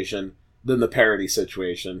situation than the parity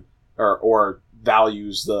situation, or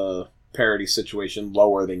values the parity situation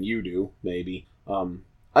lower than you do, maybe.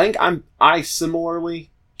 I think I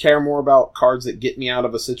similarly care more about cards that get me out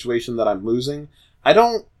of a situation that I'm losing. I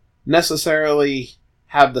don't necessarily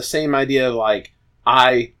have the same idea of, like,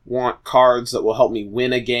 I want cards that will help me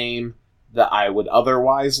win a game that I would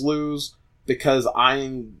otherwise lose, because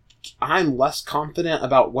I'm less confident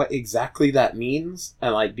about what exactly that means,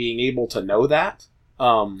 and, like, being able to know that.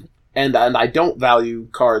 And I don't value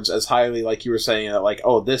cards as highly, like you were saying, that, like,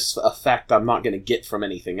 oh, this effect I'm not going to get from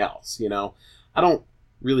anything else, you know? I don't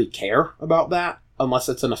really care about that unless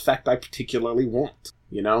it's an effect I particularly want,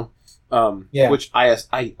 you know? Which I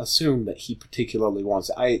assume that he particularly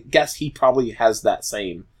wants. I guess he probably has that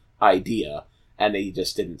same idea, and he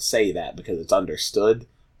just didn't say that because it's understood.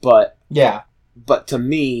 But to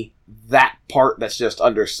me, that part that's just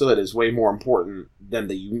understood is way more important than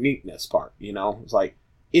the uniqueness part, you know? It's like,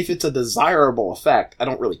 if it's a desirable effect, I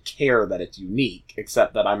don't really care that it's unique,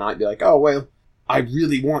 except that I might be like, oh, well, I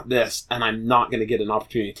really want this, and I'm not going to get an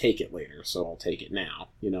opportunity to take it later, so I'll take it now.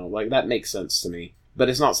 You know, like, that makes sense to me. But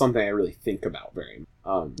it's not something I really think about very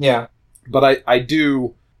much. But I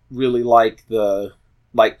do really like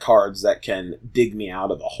cards that can dig me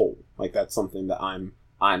out of the hole. Like, that's something that I'm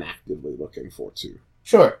actively looking for, too.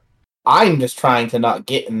 Sure. I'm just trying to not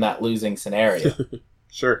get in that losing scenario.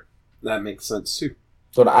 Sure. That makes sense, too.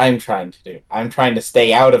 That's what I'm trying to do. I'm trying to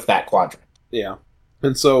stay out of that quadrant. Yeah.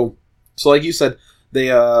 And so like you said,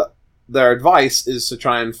 their advice is to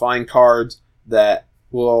try and find cards that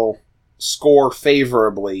will score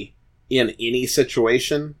favorably in any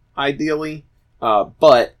situation, ideally.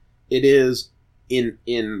 But it is, in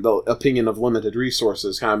the opinion of limited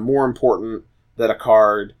resources, kind of more important that a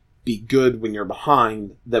card be good when you're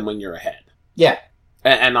behind than when you're ahead. Yeah.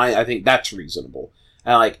 And I think that's reasonable.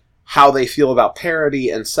 And, like, how they feel about parity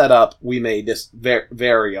and setup, we may just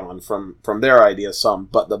vary on from their ideas some,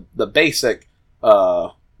 but the basic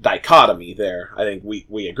dichotomy there, I think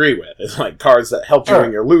we agree with. It's like, cards that help you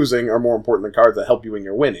when you're losing are more important than cards that help you when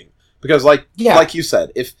you're winning. Because, like you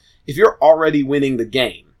said, if you're already winning the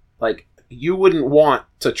game, like, you wouldn't want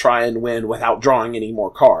to try and win without drawing any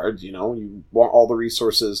more cards, you know? You want all the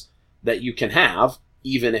resources that you can have,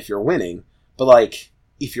 even if you're winning. But, like,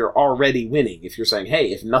 if you're already winning, if you're saying,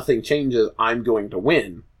 hey, if nothing changes, I'm going to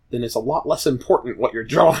win, then it's a lot less important what you're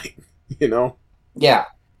drawing, you know? Yeah.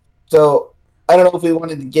 So, I don't know if we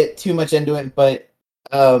wanted to get too much into it, but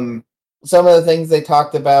some of the things they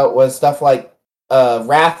talked about was stuff like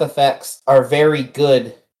wrath effects are very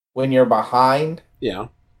good when you're behind. Yeah.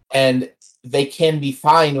 And they can be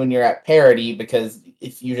fine when you're at parity, because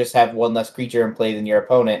if you just have one less creature in play than your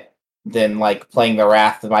opponent, then, like, playing the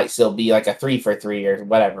Wrath might still be like a 3-for-3 or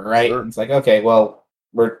whatever, right? Sure. It's like, okay, well,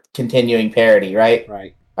 we're continuing parity, right?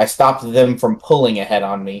 Right. I stopped them from pulling ahead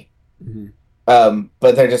on me. Mm-hmm.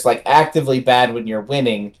 But they're just, like, actively bad when you're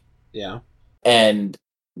winning. Yeah. And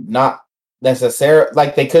not necessarily,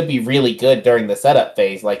 like, they could be really good during the setup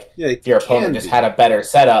phase. Like, if your opponent just had a better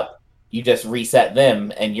setup, you just reset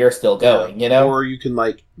them and you're still going, you know? Or you can,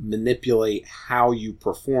 like, manipulate how you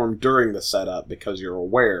perform during the setup because you're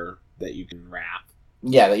aware that you can Wrath.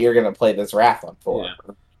 Yeah, that you're going to play this Wrath on 4. Yeah.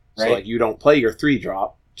 Right? So, like, you don't play your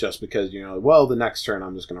 3-drop just because, you know, well, the next turn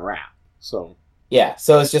I'm just going to Wrath. So. Yeah,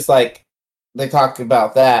 so it's just, like, they talk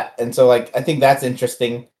about that. And so, like, I think that's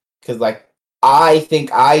interesting because, like, I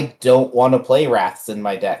think I don't want to play Wraths in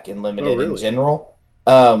my deck in Limited in general.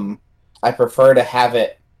 I prefer to have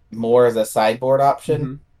it more as a sideboard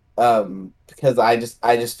option. Because I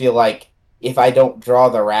just feel like if I don't draw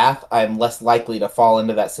the Wrath, I'm less likely to fall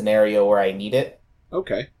into that scenario where I need it.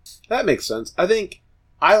 Okay. That makes sense. I think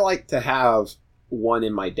I like to have one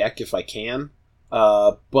in my deck if I can,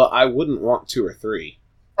 but I wouldn't want 2 or 3.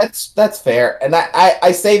 That's fair. And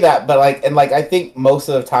I say that, but I think most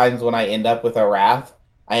of the times when I end up with a Wrath,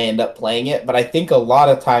 I end up playing it, but I think a lot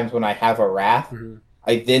of times when I have a Wrath,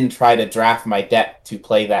 I then try to draft my deck to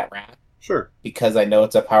play that Wrath. Sure. Because I know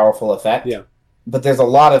it's a powerful effect. Yeah. But there's a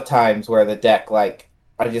lot of times where the deck, like,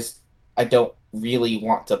 I don't really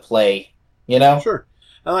want to play, you know? Sure.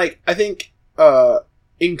 And, like, I think,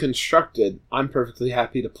 in Constructed, I'm perfectly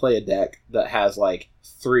happy to play a deck that has, like,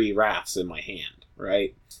 3 Wraths in my hand,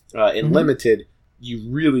 right? In Limited, you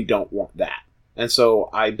really don't want that. And so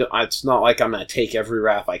it's not like I'm going to take every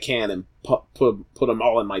Wrath I can and put them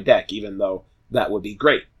all in my deck, even though that would be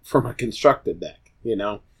great for my Constructed deck, you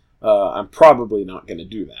know? I'm probably not going to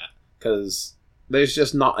do that, because there's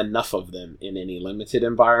just not enough of them in any Limited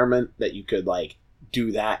environment that you could, like,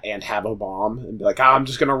 do that and have a bomb and be like, I'm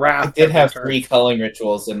just going to Wrath. I did have 3 Culling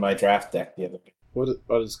Rituals in my draft deck the other day.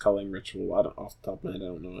 What is Culling Ritual? Off the top of my head, I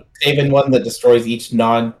don't know it. Even one that destroys each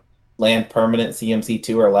non-land permanent CMC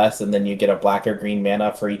 2 or less, and then you get a black or green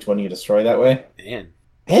mana for each one you destroy that way. Man.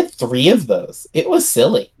 I had 3 of those. It was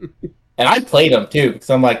silly. And I played them too, because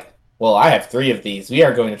I'm like, well, I have 3 of these. We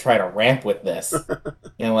are going to try to ramp with this.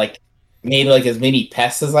 And like made like as many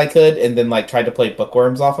pests as I could, and then like tried to play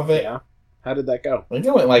bookworms off of it. Yeah. How did that go? I think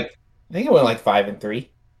it went like 5 and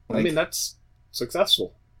 3. Like, I mean, that's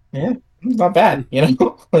successful. Yeah, it's not bad, you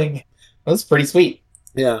know? Like, that was pretty sweet.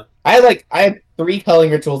 Yeah. I had 3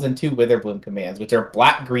 culling rituals and 2 Witherbloom commands, which are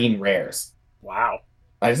black-green rares. Wow.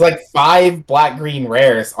 I was like 5 black-green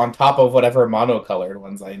rares on top of whatever monocolored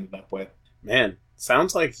ones I ended up with. Man,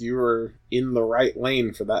 sounds like you were in the right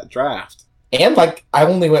lane for that draft. And like, I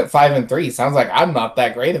only went 5 and 3. Sounds like I'm not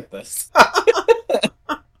that great at this.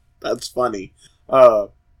 That's funny.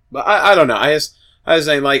 But I don't know. I was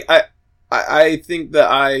saying, like, I think that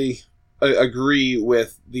I agree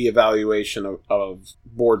with the evaluation of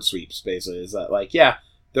board sweeps, basically. Is that, like, yeah,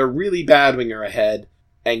 they're really bad when you're ahead,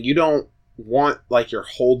 and you don't want, like, your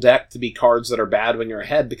whole deck to be cards that are bad when you're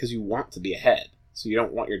ahead because you want to be ahead. So you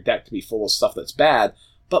don't want your deck to be full of stuff that's bad,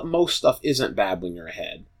 but most stuff isn't bad when you're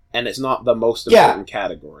ahead. And it's not the most important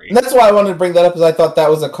category. And that's why I wanted to bring that up, because I thought that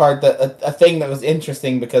was a card that a thing that was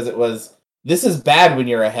interesting, because it was, this is bad when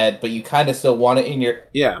you're ahead, but you kind of still want it in your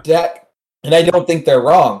deck. And I don't think they're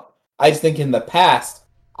wrong. I just think in the past,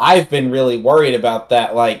 I've been really worried about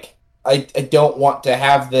that. Like, I don't want to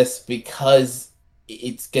have this because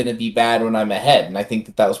it's going to be bad when I'm ahead. And I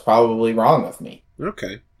think that was probably wrong of me.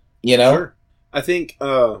 Okay. You know? Sure. I think...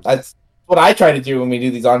 That's what I try to do when we do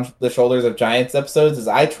these On the Shoulders of Giants episodes, is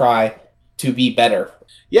I try to be better.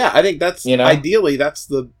 Yeah, I think that's, ideally, that's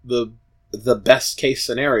the best case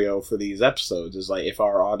scenario for these episodes, is like if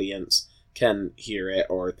our audience can hear it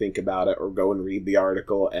or think about it or go and read the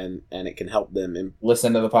article and it can help them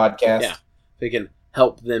listen to the podcast. Yeah. They can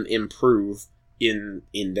help them improve in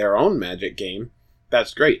their own Magic game.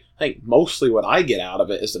 That's great. I think mostly what I get out of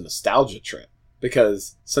it is a nostalgia trip.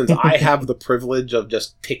 Because since I have the privilege of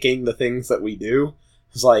just picking the things that we do,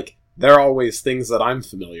 it's like, they're always things that I'm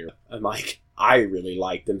familiar with. And like, I really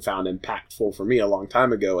liked and found impactful for me a long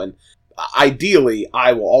time ago. And ideally,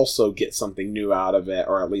 I will also get something new out of it,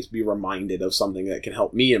 or at least be reminded of something that can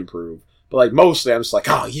help me improve. But like, mostly I'm just like,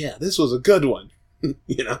 oh yeah, this was a good one.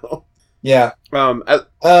 You know? Yeah.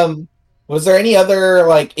 Was there any other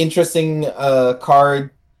like interesting card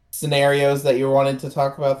scenarios that you wanted to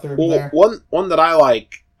talk about through there? One that I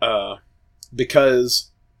like,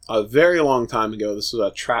 because a very long time ago, this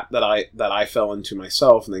was a trap that I fell into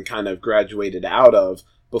myself and then kind of graduated out of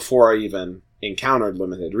before I even encountered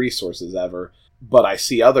limited resources ever. But I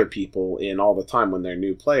see other people in all the time when they're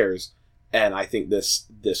new players, and I think this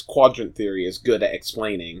quadrant theory is good at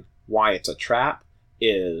explaining why it's a trap,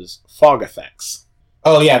 is fog effects.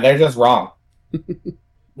 Oh yeah, they're just wrong.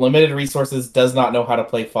 Limited resources does not know how to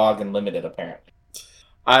play fog in limited, apparently.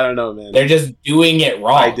 I don't know, man. They're just doing it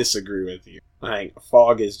wrong. I disagree with you. I think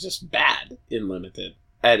fog is just bad in limited.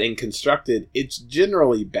 And in constructed, it's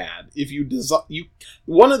generally bad. If you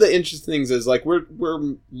one of the interesting things is, like, we're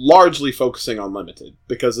largely focusing on limited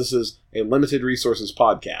because this is a limited resources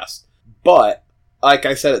podcast. But like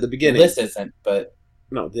I said at the beginning, this isn't. But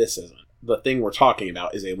no, this isn't. The thing we're talking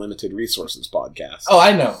about is a limited resources podcast. Oh,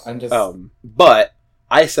 I know. I'm just. But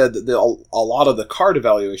I said that a lot of the card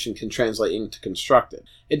evaluation can translate into constructed.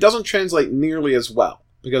 It doesn't translate nearly as well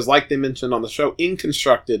because, like they mentioned on the show, in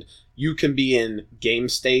constructed, you can be in game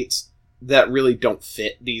states that really don't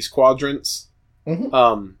fit these quadrants.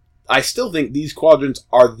 Mm-hmm. I still think these quadrants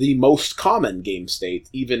are the most common game states,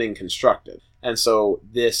 even in constructed. And so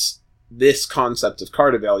this concept of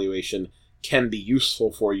card evaluation can be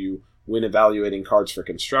useful for you when evaluating cards for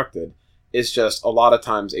constructed. It's just a lot of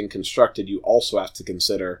times in constructed, you also have to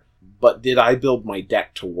consider, but did I build my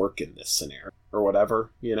deck to work in this scenario or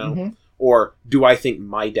whatever, you know? Mm-hmm. Or do I think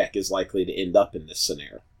my deck is likely to end up in this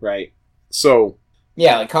scenario, right? So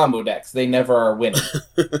yeah, like combo decks, they never are winning.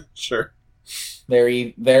 Sure. They're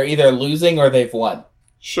either losing or they've won.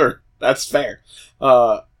 Sure, that's fair.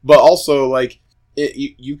 But also, like,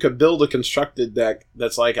 you could build a constructed deck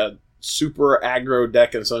that's like a super aggro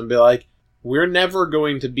deck and someone be like, we're never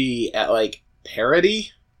going to be at, like,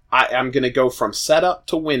 parity. I'm going to go from setup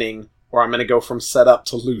to winning, or I'm going to go from setup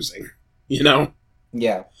to losing, you know?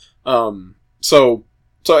 Yeah. So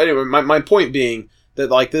anyway, my point being that,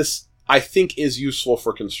 like, this, I think, is useful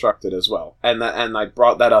for constructed as well. And I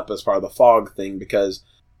brought that up as part of the fog thing because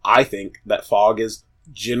I think that fog is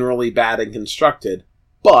generally bad in constructed,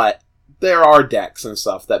 but there are decks and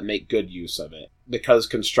stuff that make good use of it because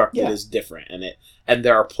constructed is different, and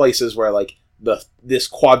there are places where, like, this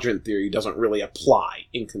quadrant theory doesn't really apply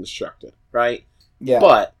in constructed, right? Yeah.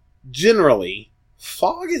 But generally,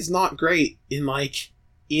 fog is not great in, like,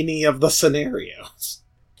 any of the scenarios.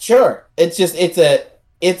 Sure. It's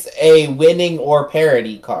a winning or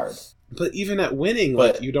parity card. But even at winning,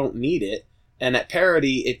 like, you don't need it. And at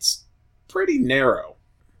parity, it's pretty narrow.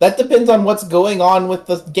 That depends on what's going on with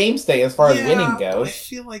the game state as far as winning goes. I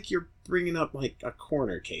feel like you're bringing up, like, a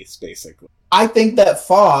corner case, basically. I think that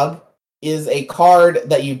Fog is a card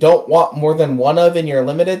that you don't want more than one of in your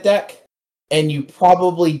limited deck, and you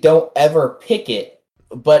probably don't ever pick it.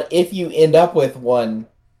 But if you end up with one,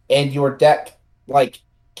 and your deck, like,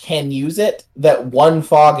 can use it, that one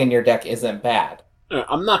Fog in your deck isn't bad.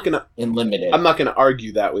 I'm not gonna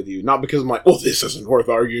argue that with you. Not because I'm like, this isn't worth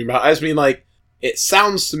arguing about. I just mean, like, it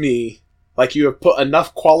sounds to me like you have put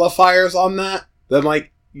enough qualifiers on that, then,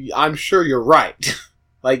 like, I'm sure you're right.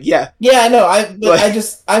 Like, yeah. Yeah, I know.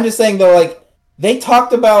 I'm just saying, though, like, they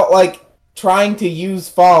talked about, like, trying to use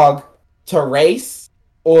Fog to race,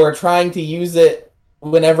 or trying to use it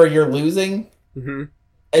whenever you're losing. Mm-hmm.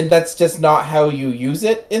 And that's just not how you use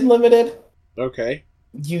it in Limited. Okay.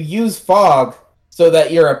 You use Fog so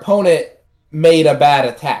that your opponent made a bad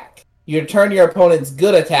attack. You turn your opponent's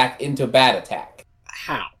good attack into bad attack.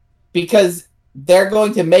 How? Because they're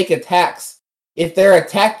going to make attacks. If they're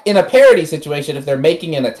in a parity situation, if they're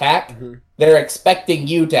making an attack, they're expecting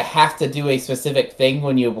you to have to do a specific thing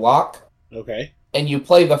when you block. Okay. And you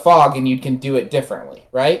play the Fog and you can do it differently,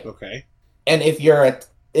 right? Okay. And if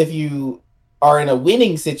you are in a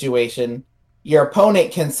winning situation, your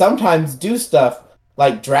opponent can sometimes do stuff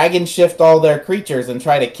like Dragon Shift all their creatures and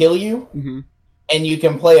try to kill you, and you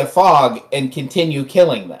can play a Fog and continue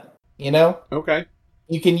killing them, you know? Okay.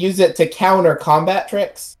 You can use it to counter combat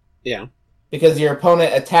tricks. Yeah. Because your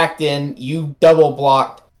opponent attacked in, you double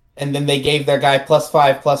blocked, and then they gave their guy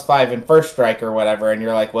 +5/+5 in first strike or whatever, and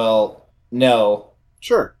you're like, well, no.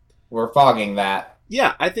 Sure. We're fogging that.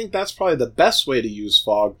 Yeah, I think that's probably the best way to use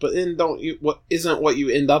Fog, but then what you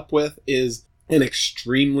end up with is an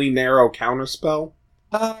extremely narrow counterspell?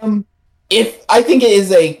 If I think it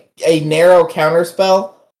is a narrow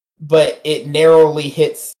counterspell, but it narrowly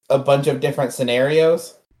hits a bunch of different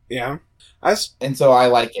scenarios. Yeah. And so I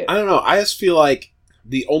like it. I don't know, I just feel like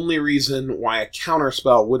the only reason why a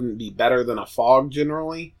counterspell wouldn't be better than a Fog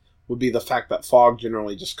generally would be the fact that Fog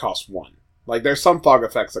generally just costs 1. Like, there's some Fog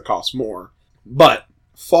effects that cost more, but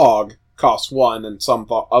Fog costs 1, and some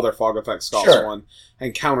other Fog effects cost 1,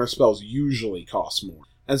 and counterspells usually cost more.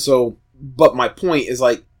 And so, but my point is,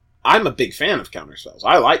 like, I'm a big fan of counterspells.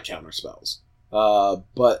 I like counterspells.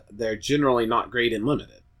 But they're generally not great in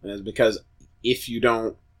Limited. And it's because if you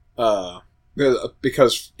don't,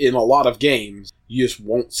 because in a lot of games, you just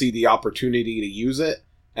won't see the opportunity to use it,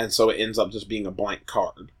 and so it ends up just being a blank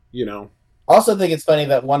card, you know? I also think it's funny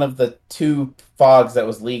that one of the 2 Fogs that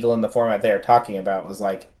was legal in the format they were talking about was,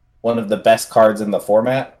 like, one of the best cards in the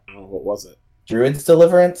format. Oh, what was it? Druid's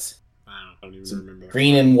Deliverance. I don't even remember.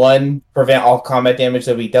 Green and 1, prevent all combat damage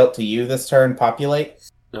that we dealt to you this turn, populate.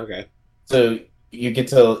 Okay. So you get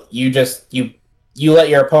to, you let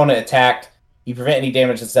your opponent attack, you prevent any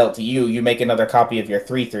damage that's dealt to you, you make another copy of your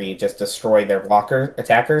 3/3, just destroy their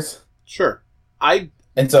attackers. Sure.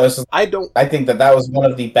 And so it's just, I think that was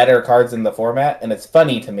one of the better cards in the format, and it's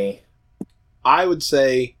funny to me. I would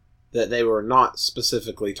say that they were not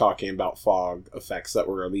specifically talking about Fog effects that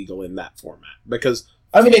were illegal in that format. Because,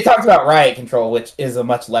 I mean, they talked about Riot Control, which is a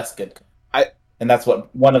much less good card. And that's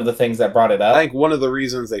one of the things that brought it up. I think one of the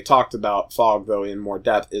reasons they talked about Fog, though, in more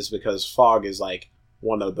depth is because Fog is, like,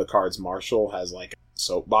 one of the cards Marshall has, like, a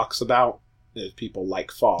soapbox about. If people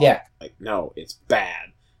like Fog. Yeah. Like, no, it's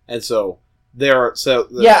bad. And so, my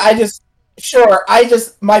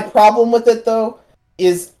problem with it, though,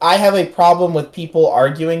 is I have a problem with people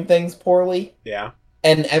arguing things poorly. Yeah.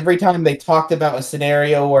 And every time they talked about a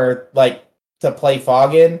scenario where, like, to play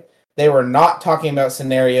Fog in, they were not talking about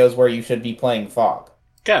scenarios where you should be playing Fog.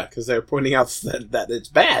 Yeah, because they were pointing out that it's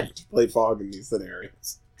bad to play Fog in these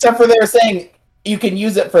scenarios. Except for they were saying, you can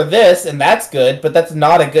use it for this, and that's good, but that's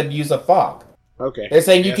not a good use of Fog. Okay. They're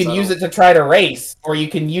saying you can use it to try to race, or you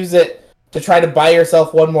can use it to try to buy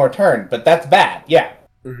yourself one more turn, but that's bad, yeah.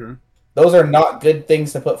 Mm-hmm. Those are not good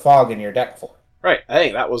things to put Fog in your deck for. Right, I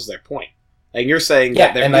think that was their point. And you're saying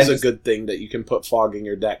that there is a good thing that you can put Fog in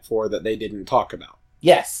your deck for that they didn't talk about.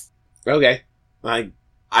 Yes. Okay. I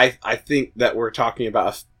think that we're talking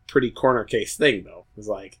about a pretty corner case thing, though. It's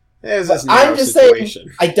like, there's this narrow situation.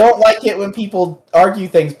 Saying, I don't like it when people argue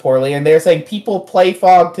things poorly, and they're saying people play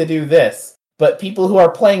Fog to do this, but people who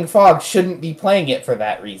are playing Fog shouldn't be playing it for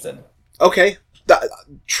that reason. Okay,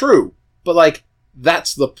 true. But, like,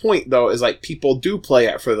 that's the point, though, is, like, people do play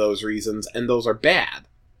it for those reasons, and those are bad.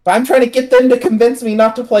 But I'm trying to get them to convince me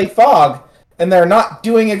not to play Fog, and they're not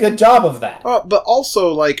doing a good job of that. But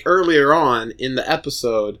also, like, earlier on in the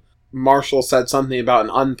episode, Marshall said something about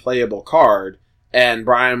an unplayable card, and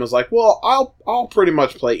Brian was like, well, I'll pretty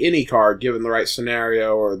much play any card given the right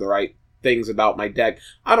scenario or the right things about my deck.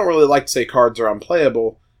 I don't really like to say cards are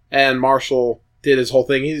unplayable, and Marshall did his whole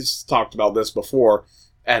thing. He's talked about this before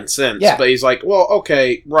and since, but he's like, well,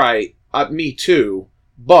 okay, right, me too,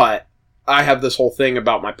 but I have this whole thing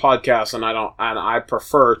about my podcast, and I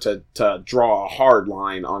prefer to draw a hard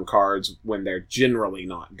line on cards when they're generally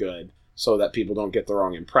not good, so that people don't get the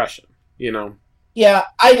wrong impression, you know? Yeah,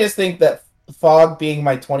 I just think that Fog being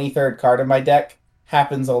my 23rd card in my deck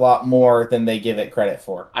happens a lot more than they give it credit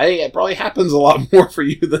for. I think it probably happens a lot more for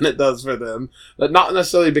you than it does for them. But not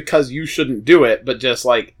necessarily because you shouldn't do it, but just,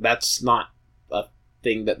 like, that's not a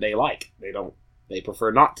thing that they like. They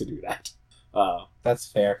prefer not to do that. That's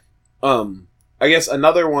fair. I guess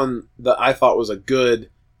another one that I thought was a good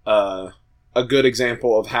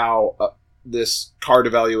example of how this card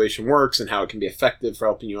evaluation works and how it can be effective for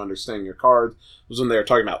helping you understand your cards was when they were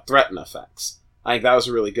talking about threaten effects. I think that was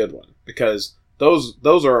a really good one because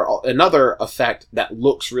those are another effect that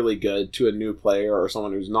looks really good to a new player or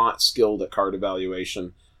someone who's not skilled at card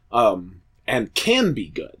evaluation, and can be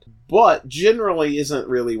good, but generally isn't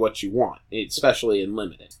really what you want, especially in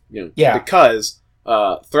limited. Because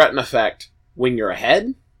threaten effect when you're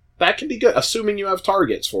ahead, that can be good, assuming you have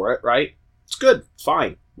targets for it, right? It's good,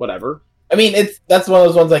 fine, whatever. I mean, that's one of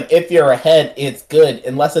those ones, like, if you're ahead, it's good,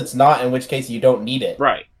 unless it's not, in which case you don't need it.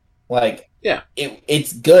 Right. Like, yeah,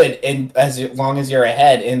 it's good and as long as you're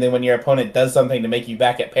ahead, and then when your opponent does something to make you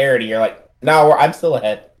back at parity, you're like, no, I'm still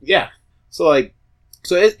ahead. Yeah. So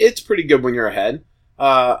it's pretty good when you're ahead.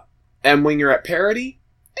 And when you're at parity,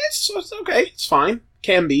 it's okay, it's fine.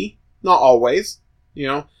 Can be. Not always. You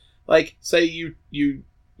know? Like, say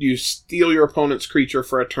you steal your opponent's creature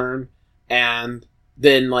for a turn, and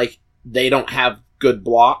then, like, they don't have good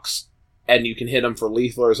blocks, and you can hit them for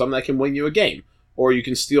lethal or something that can win you a game. Or you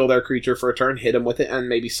can steal their creature for a turn, hit them with it, and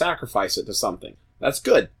maybe sacrifice it to something. That's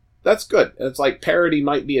good. That's good. It's like parity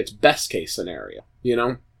might be its best case scenario, you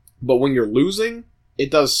know? But when you're losing,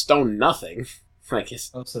 it does stone nothing. Like,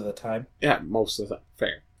 it's, most of the time. Yeah, most of the time.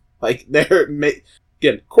 Fair. Like,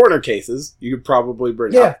 again, corner cases, you could probably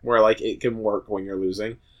bring up where, like, it can work when you're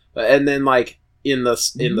losing. And then, like, in the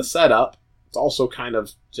setup, it's also kind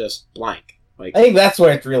of just blank. Like, I think that's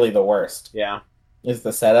where it's really the worst. Yeah. Is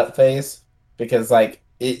the setup phase. Because, like,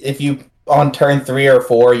 if you, on turn 3 or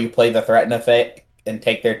 4, you play the threaten effect and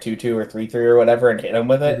take their 2/2 or 3/3 or whatever and hit them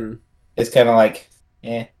with it, it's kind of like,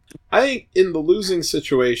 eh. I think in the losing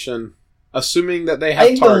situation, assuming that they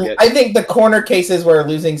have targets... I think the corner cases where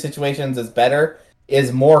losing situations is better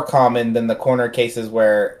is more common than the corner cases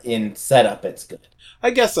where in setup it's good.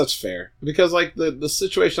 I guess that's fair. Because, like, the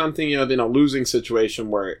situation I'm thinking of in a losing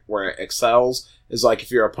situation where it excels is, like,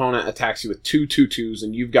 if your opponent attacks you with 2 2/2s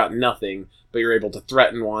and you've got nothing, but you're able to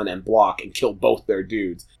threaten one and block and kill both their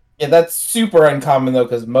dudes. Yeah, that's super uncommon, though,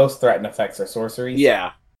 because most threaten effects are sorceries.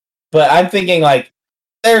 Yeah. But I'm thinking, like,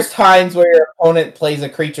 there's times where your opponent plays a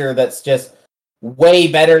creature that's just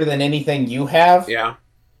way better than anything you have. Yeah.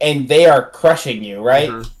 And they are crushing you, right?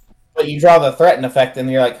 Mm-hmm. But you draw the threaten effect,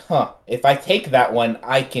 and you're like, if I take that one,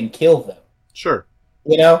 I can kill them. Sure.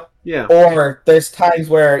 You know? Yeah. Or there's times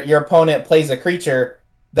where your opponent plays a creature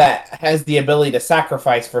that has the ability to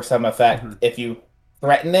sacrifice for some effect if you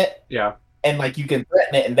threaten it. Yeah. And, like, you can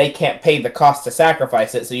threaten it, and they can't pay the cost to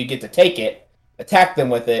sacrifice it, so you get to take it, attack them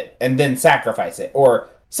with it, and then sacrifice it. Or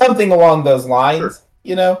something along those lines,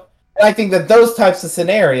 you know? And I think that those types of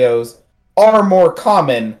scenarios are more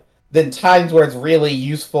common than times where it's really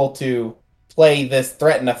useful to play this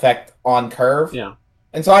threaten effect on curve. Yeah.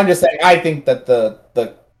 And so I'm just saying, I think that the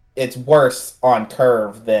it's worse on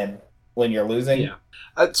curve than when you're losing. Yeah.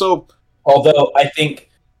 Although I think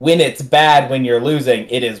when it's bad when you're losing,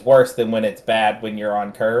 it is worse than when it's bad when you're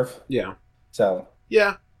on curve. Yeah. So.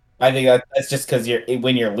 Yeah. I think that's just because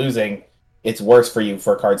when you're losing, it's worse for you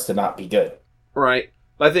for cards to not be good. Right.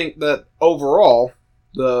 I think that overall,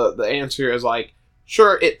 the answer is, like,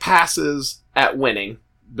 sure, it passes at winning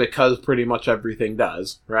because pretty much everything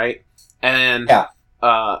does, right? And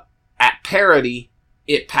at parity,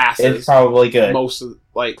 it passes. It's probably good most of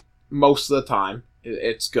the time.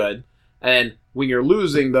 It's good. And when you're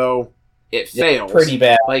losing, though, it fails. It's pretty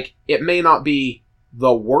bad. Like, it may not be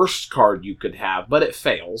the worst card you could have, but it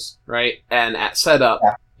fails, right? And at setup,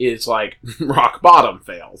 it's like rock bottom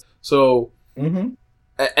fails. So,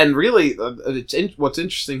 and really, what's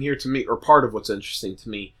interesting here to me, or part of what's interesting to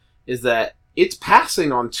me, is that it's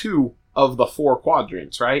passing on 2 of the 4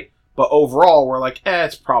 quadrants, right? But overall, we're like,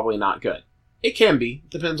 it's probably not good. It can be.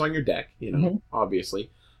 Depends on your deck,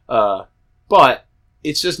 obviously. But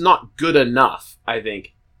it's just not good enough, I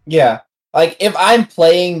think. Yeah. Like, if I'm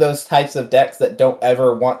playing those types of decks that don't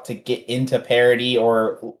ever want to get into parity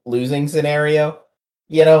or losing scenario,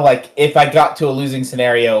 like, if I got to a losing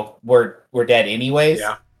scenario, we're dead anyways.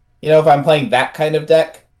 Yeah. If I'm playing that kind of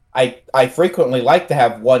deck, I frequently like to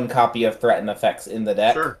have one copy of Threaten Effects in the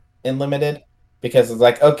deck in Limited, because it's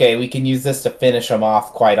like, okay, we can use this to finish them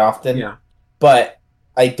off quite often. Yeah. But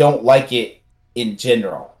I don't like it in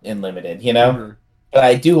general in Limited, Mm-hmm. But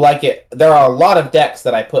I do like it. There are a lot of decks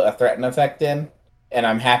that I put a Threaten Effect in, and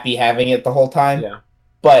I'm happy having it the whole time. Yeah.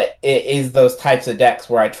 But it is those types of decks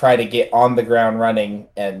where I try to get on the ground running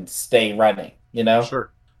and stay running,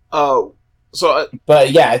 Sure.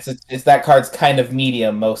 But yeah, it's that card's kind of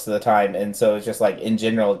medium most of the time, and so it's just like, in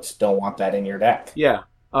general, just don't want that in your deck. Yeah.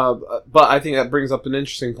 But I think that brings up an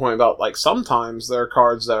interesting point about, like, sometimes there are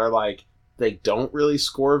cards that are, like, they don't really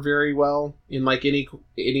score very well in, like,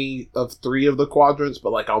 any of 3 of the quadrants,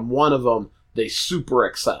 but, like, on one of them, they super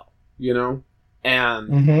excel,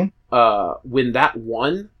 And when that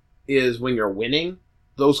one is when you're winning,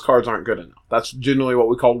 those cards aren't good enough. That's generally what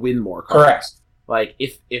we call win more cards. Correct. Like,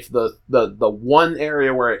 if the one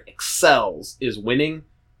area where it excels is winning,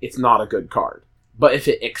 it's not a good card. But if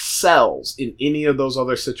it excels in any of those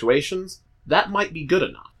other situations, that might be good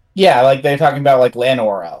enough. Yeah, like they're talking about, like,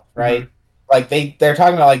 Llanowar Elf, right? Mm-hmm. Like, they're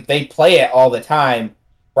talking about, like, they play it all the time.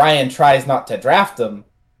 Brian tries not to draft them.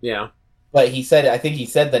 Yeah. But I think he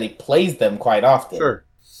said that he plays them quite often. Sure.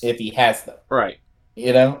 If he has them. Right.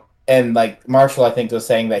 And, like, Marshall, I think, was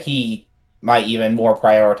saying that he might even more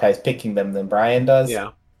prioritize picking them than Brian does.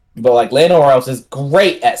 Yeah. But, like, Llanowar Elf is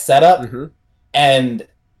great at setup and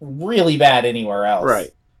really bad anywhere else.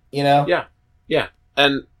 Right. Yeah. Yeah.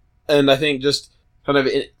 And I think just kind of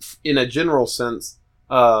in a general sense,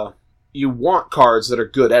 you want cards that are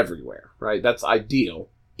good everywhere, right? That's ideal.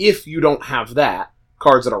 If you don't have that,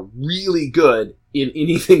 cards that are really good in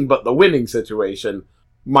anything but the winning situation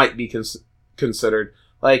might be considered,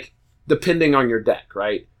 like, depending on your deck,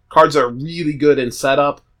 right? Cards that are really good in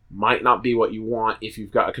setup might not be what you want if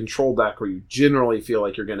you've got a control deck where you generally feel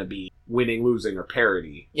like you're going to be winning, losing, or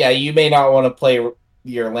parity. Yeah, you may not want to play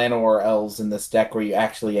your Llanowar Elves in this deck where you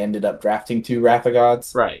actually ended up drafting 2 Wrath of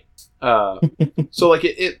Gods. Right. So, like,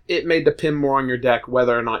 it may depend more on your deck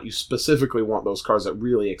whether or not you specifically want those cards that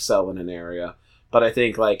really excel in an area. But I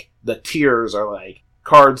think, like, the tiers are, like,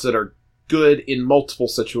 cards that are good in multiple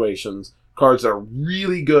situations, cards that are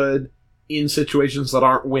really good in situations that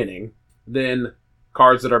aren't winning, then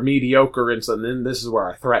cards that are mediocre, and then this is where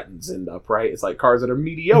our threatens end up, right? It's like cards that are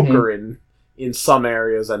mediocre in some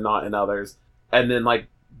areas and not in others. And then, like,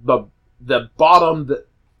 the bottom,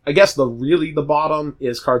 I guess the bottom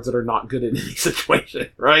is cards that are not good in any situation,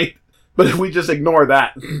 right? But if we just ignore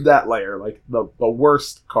that layer, like, the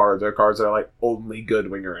worst cards are cards that are, like, only good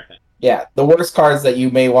when you're ahead. Yeah, the worst cards that you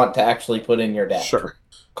may want to actually put in your deck. Sure.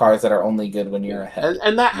 Cards that are only good when you're ahead.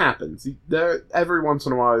 And that happens. Every once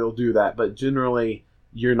in a while you'll do that, but generally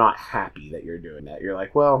you're not happy that you're doing that. You're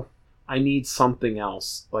like, well, I need something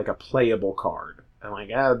else, like a playable card. And like,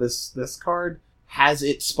 this card has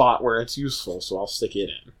its spot where it's useful, so I'll stick it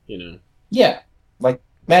in, Yeah, like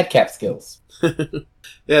Madcap skills.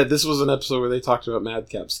 Yeah, this was an episode where they talked about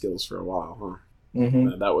Madcap skills for a while, huh?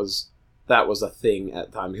 Mm-hmm. That was a thing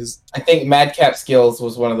at the time. I think Madcap skills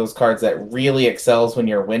was one of those cards that really excels when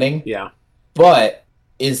you're winning. Yeah. But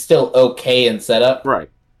is still okay in setup. Right.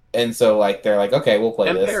 And so, like, they're like, okay, we'll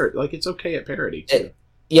play this. Like, it's okay at parity, too.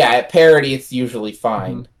 At parity, it's usually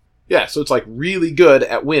fine. Mm-hmm. Yeah, so it's, like, really good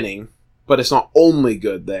at winning, but it's not only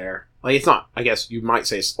good there. Like, it's not, I guess you might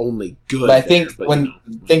say it's only good. But I think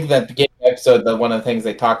think that beginning episode, one of the things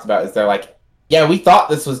they talked about is they're like, yeah, we thought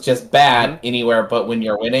this was just bad anywhere but when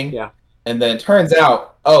you're winning. Yeah. And then it turns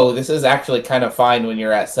out, this is actually kind of fine when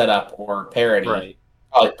you're at setup or parity. Right.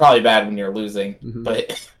 Probably bad when you're losing. Mm-hmm.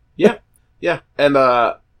 But yeah. And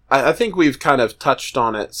I think we've kind of touched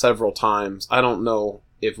on it several times. I don't know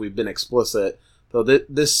if we've been explicit, though.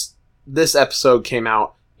 This episode came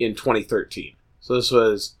out in 2013, so this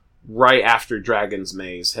was right after Dragon's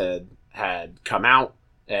Maze had come out,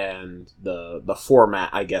 and the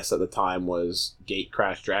format, I guess, at the time was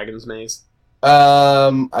Gatecrash Dragon's Maze.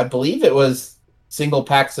 I believe it was single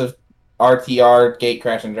packs of RTR,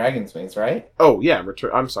 Gatecrash, and Dragon's Maze, right? Oh yeah,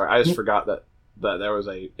 I'm sorry, I just forgot that there was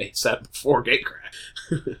a set before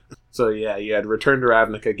Gatecrash. So yeah, you had Return to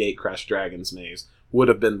Ravnica, Gatecrash, Dragon's Maze would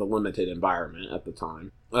have been the limited environment at the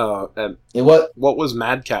time. And what was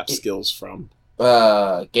Madcap skills from?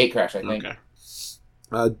 Gatecrash, I think.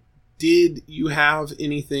 Okay. Did you have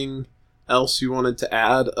anything else you wanted to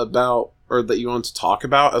add about or that you want to talk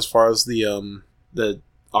about as far as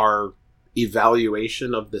our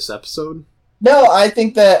evaluation of this episode? No, I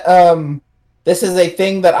think that this is a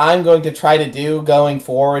thing that I'm going to try to do going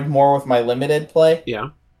forward more with my limited play. Yeah.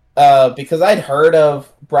 Because I'd heard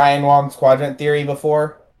of Brian Wong's quadrant theory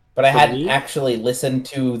before, but I hadn't me? actually listened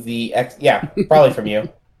to yeah, probably from you.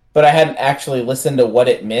 But I hadn't actually listened to what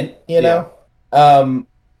it meant, you know?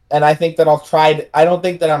 And I think that I'll try I don't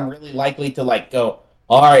think that I'm really likely to go,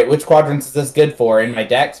 all right, which quadrants is this good for in my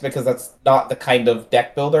decks? Because that's not the kind of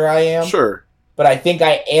deck builder I am. Sure. But I think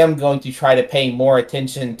I am going to try to pay more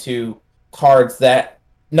attention to cards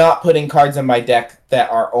not putting cards in my deck that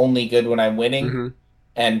are only good when I'm winning, Mm-hmm.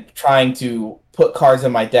 and trying to put cards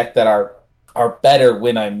in my deck that are better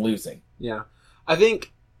when I'm losing. Yeah. I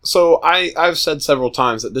think, so I've said several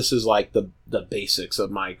times that this is like the basics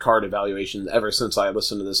of my card evaluation ever since I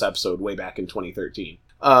listened to this episode way back in 2013.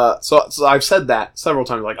 So I've said that several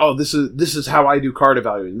times, like, oh, this is how I do card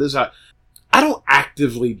evaluation. This is how I don't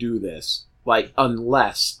actively do this,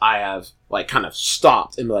 unless I have kind of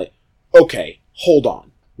stopped and be like, okay, hold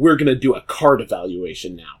on, we're gonna do a card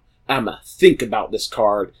evaluation now. I'm gonna think about this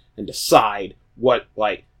card and decide what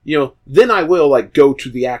then I will go to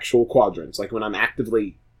the actual quadrants, when I'm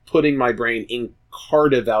actively putting my brain in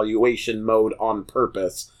card evaluation mode on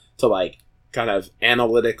purpose to kind of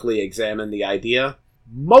analytically examine the idea.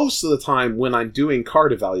 Most of the time when I'm doing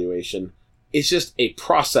card evaluation, it's just a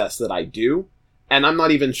process that I do, and I'm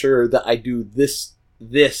not even sure that I do this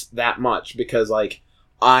that much, because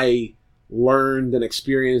I learned and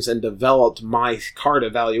experienced and developed my card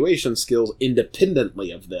evaluation skills independently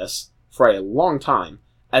of this for a long time,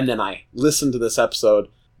 and then I listened to this episode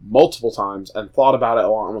multiple times and thought about it a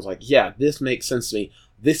lot and was like, yeah, this makes sense to me.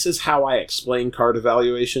 This is how I explain card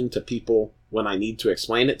evaluation to people when I need to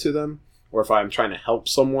explain it to them, or if I'm trying to help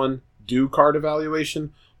someone do card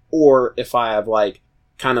evaluation, or if I have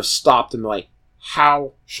kind of stopped and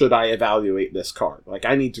how should I evaluate this card?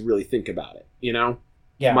 I need to really think about it,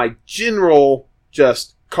 Yeah. My general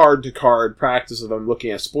just card to card practice, if I'm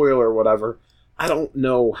looking at spoiler or whatever, I don't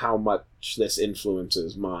know how much this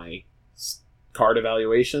influences my card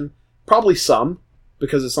evaluation. Probably some,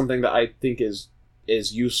 because it's something that I think is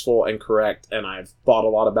useful and correct, and I've thought a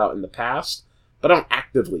lot about in the past, but I don't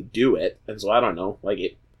actively do it, and so I don't know.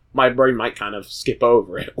 My brain might kind of skip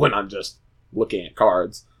over it when I'm just looking at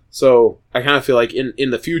cards. So I kind of feel like in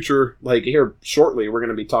the future, here shortly, we're going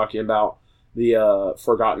to be talking about the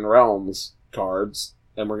Forgotten Realms cards,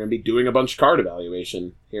 and we're going to be doing a bunch of card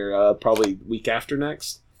evaluation here, probably week after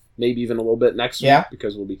next, maybe even a little bit next week,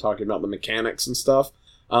 because we'll be talking about the mechanics and stuff.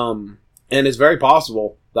 And it's very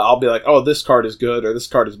possible that I'll be like, oh, this card is good, or this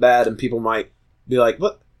card is bad, and people might be like,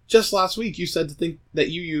 but just last week you said to think that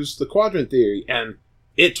you used the quadrant theory, and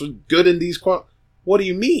it's good in these what do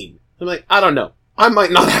you mean? I'm like, I don't know. I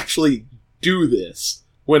might not actually do this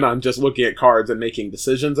when I'm just looking at cards and making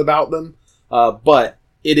decisions about them, but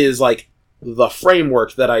it is the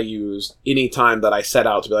framework that I use anytime that I set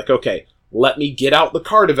out to be okay, let me get out the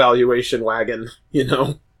card evaluation wagon,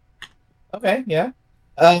 Okay, yeah.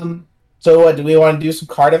 So what, do we want to do some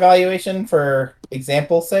card evaluation for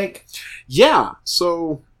example's sake? Yeah,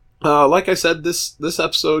 so, like I said, this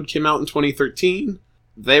episode came out in 2013.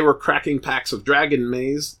 They were cracking packs of Dragon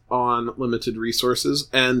Maze on limited resources,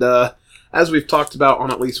 and as we've talked about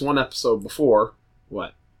on at least one episode before,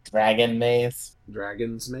 what? Dragon Maze.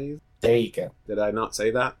 Dragon's Maze? There you go. Did I not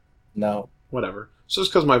say that? No. Whatever. It's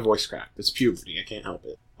just because my voice cracked. It's puberty. I can't help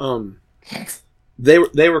it.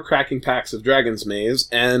 They were cracking packs of Dragon's Maze,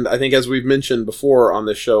 and I think as we've mentioned before on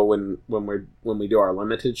this show, when we do our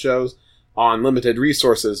limited shows on limited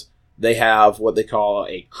resources, they have what they call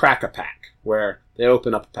a crack-a-pack, where they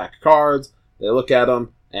open up a pack of cards, they look at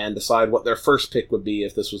them, and decide what their first pick would be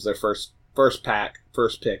if this was their first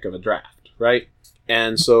pick of a draft, right?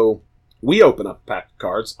 And so we open up a pack of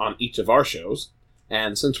cards on each of our shows,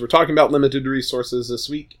 and since we're talking about limited resources this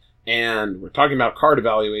week, and we're talking about card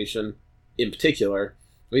evaluation in particular,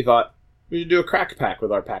 we thought we should do a crack pack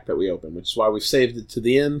with our pack that we open, which is why we've saved it to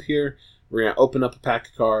the end here. We're going to open up a pack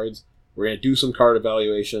of cards, we're going to do some card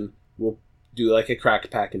evaluation, we'll do a crack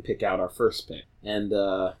pack and pick out our first pick. And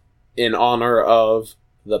in honor of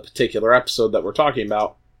the particular episode that we're talking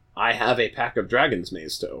about, I have a pack of Dragon's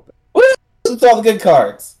Maze to open. Woo! It's all the good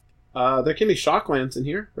cards. There can be Shocklands in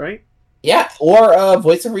here, right? Yeah, or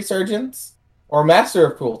Voice of Resurgence, or Master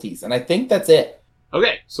of Cruelties, and I think that's it.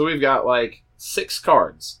 Okay, so we've got 6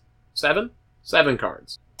 cards. 7? 7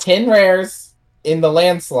 cards. 10 rares in the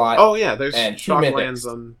land slot. Oh yeah, there's and Shocklands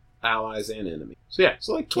on allies and enemies. So yeah,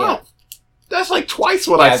 so 12. That's like twice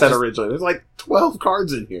what I said originally. There's like 12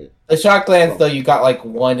 cards in here. The Shocklands, though, you got like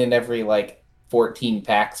one in every like 14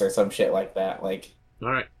 packs or some shit like that. Like,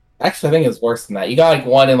 all right. Actually, I think it's worse than that. You got like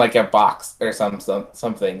one in like a box or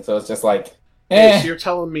something. So it's just like, So you're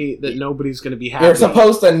telling me that nobody's going to be happy. You're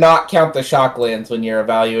supposed to not count the Shocklands when you're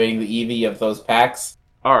evaluating the EV of those packs.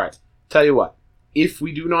 All right. Tell you what. If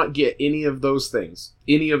we do not get any of those things,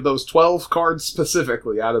 any of those 12 cards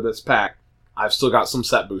specifically out of this pack, I've still got some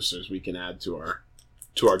set boosters we can add to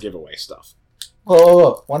our giveaway stuff.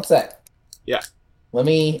 Oh, 1 sec. Yeah. Let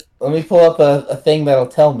me pull up a thing that'll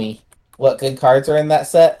tell me what good cards are in that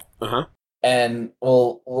set. Uh-huh. And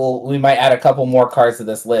we might add a couple more cards to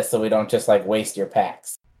this list so we don't just like waste your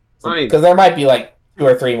packs. Because there might be like 2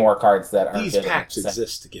 or 3 more cards that are these packs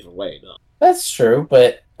exist to give away, though. That's true,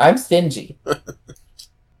 but I'm stingy.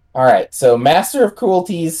 Alright, so Master of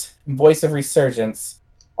Cruelties and Voice of Resurgence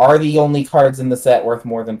are the only cards in the set worth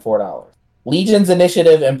more than $4. Legion's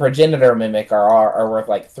Initiative and Progenitor Mimic are worth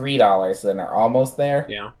like $3 and are almost there.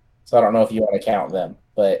 Yeah. So I don't know if you want to count them,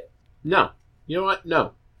 but... No. You know what?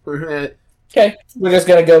 No. Okay, we're just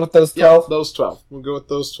going to go with those 12? Yep, those 12. We'll go with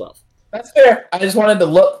those 12. That's fair. I just wanted to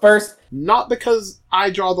look first. Not because I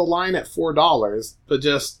draw the line at $4, but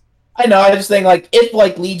just... I know, I just think, like, if,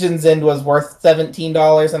 like, Legion's End was worth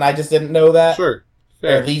 $17 and I just didn't know that... Sure.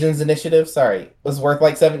 Fair. Or Legion's Initiative, was worth,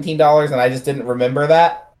 like, $17 and I just didn't remember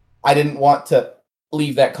that. I didn't want to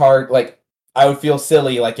leave that card, like, I would feel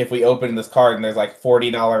silly, like, if we opened this card and there's, like,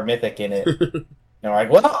 $40 Mythic in it. And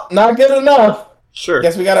like, well, not good enough. Sure.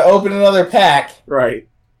 Guess we gotta open another pack. Right.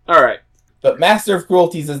 Alright. But Master of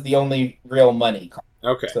Cruelties is the only real money card.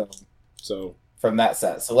 Okay. So from that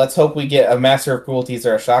set. So let's hope we get a Master of Cruelties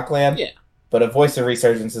or a Shockland. Yeah. But a Voice of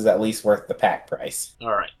Resurgence is at least worth the pack price.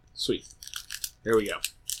 Alright. Sweet. Here we go.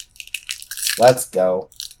 Let's go.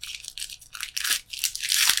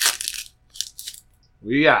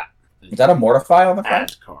 We got... Is that a Mortify on the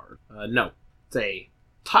front? Add card. No. It's a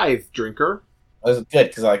Tithe Drinker. That was good,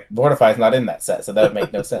 because like Mortify's not in that set, so that would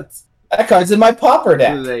make no sense. That card's in my Pauper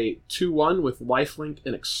deck. This is a 2/1 with Lifelink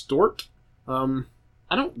and Extort.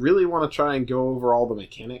 I don't really want to try and go over all the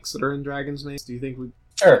mechanics that are in Dragon's Maze. Do you think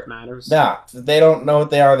it matters? Nah, if they don't know what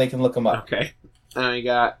they are, they can look them up. Okay. And we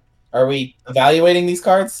got... Are we evaluating these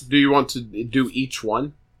cards? Do you want to do each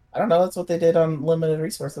one? I don't know. That's what they did on Limited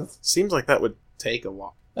Resources. Seems like that would take a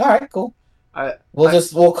lot. All right, cool.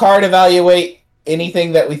 We'll card evaluate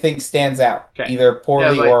anything that we think stands out, either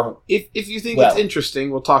poorly or if you think it's interesting,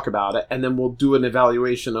 we'll talk about it, and then we'll do an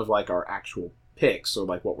evaluation of like our actual picks or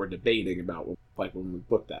like what we're debating about, like when we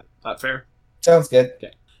looked at. Is that fair? Sounds good.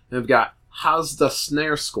 Okay. And we've got Hazda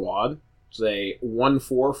Snare Squad. It's a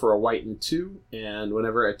 1/4 for a white and 2, and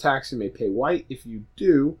whenever it attacks, you may pay white. If you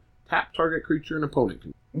do, tap target creature and opponent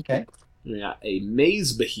can. Okay. We got a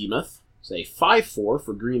Maze Behemoth. It's a 5/4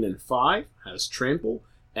 for green and 5, has trample,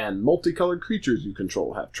 and multicolored creatures you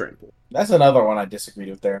control have trample. That's another one I disagreed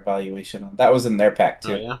with their evaluation on. That was in their pack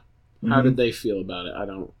too. Oh yeah? How did they feel about it? I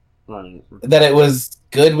don't. That it was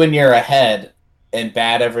good when you're ahead and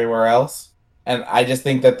bad everywhere else. And I just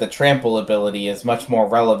think that the trample ability is much more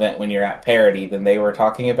relevant when you're at parity than they were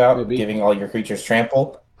talking about, giving all your creatures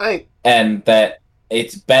trample. And that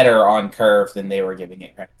it's better on curve than they were giving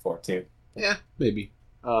it credit for, too. Yeah, maybe.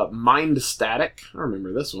 Mind Static. I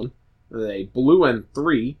remember this one. A blue and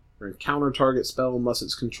 3 for encounter target spell unless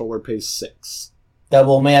its controller pays 6.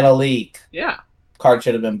 Double mana leak. Yeah. Card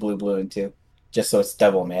should have been blue and 2. Just so it's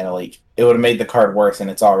double mana leak. It would have made the card worse,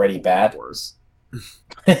 and it's already bad. Worse.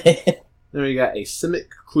 Then we got a Simic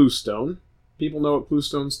Cluestone. People know what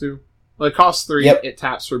Cluestones do? Well, it costs 3. Yep. It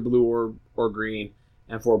taps for blue or green.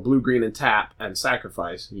 And for blue, green, and tap and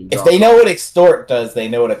sacrifice. If they know what Extort does, they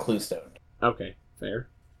know what a Cluestone does. Okay, fair.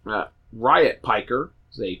 Riot Piker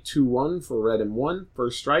is a 2/1 for red and 1.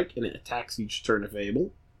 First strike, and it attacks each turn if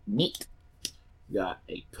able. Neat. Got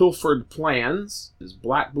a Pilfered Plans. Is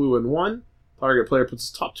black, blue, and 1. Target player puts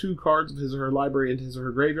the top 2 cards of his or her library into his or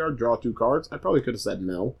her graveyard. Draw 2 cards. I probably could have said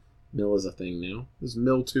mill. Mill is a thing now. This is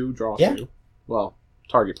mill 2, draw 2. Well,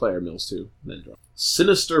 target player mills 2, then draw.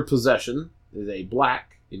 Sinister Possession is a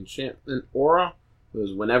black enchantment aura.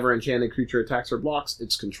 Because whenever enchanted creature attacks or blocks,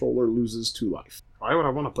 its controller loses 2 life. Why would I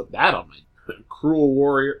want to put that on my Cruel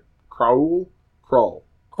Warrior? Crawl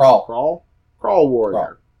Warrior.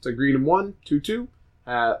 Crawl. It's a green and 1, 2/2.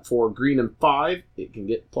 For green and 5, it can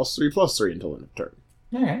get +3/+3 until end of turn.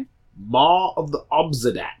 Alright. Maw of the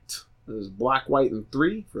Obzedat. This is black, white, and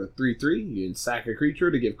 3 for a 3/3. You can sack a creature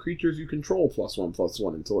to give creatures you control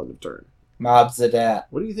 +1/+1 until end of turn. Obzedat.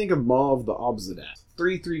 What do you think of Maw of the Obzedat?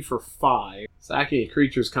 3/3 for 5. Sacking a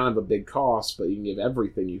creature is kind of a big cost, but you can give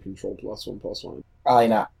everything you control +1/+1. Probably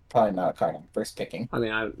not. probably not a card I'm first picking. I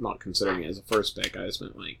mean, I'm not considering it as a first pick. I just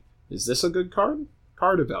meant, like, is this a good card?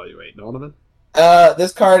 Card evaluate, Donovan.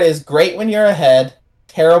 This card is great when you're ahead,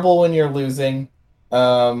 terrible when you're losing,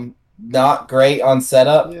 not great on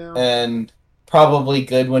setup, Yeah. and probably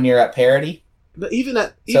good when you're at parity. But even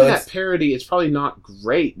at parity, it's probably not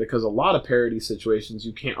great because a lot of parity situations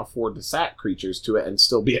you can't afford to sack creatures to it and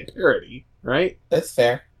still be at parity, right? That's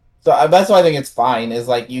fair. So that's why I think it's fine. Is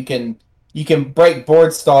like you can break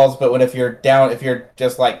board stalls, but if you're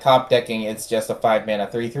just like top decking, it's just a 5-mana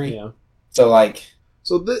 3/3. Yeah.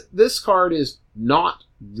 So this card is not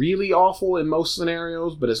really awful in most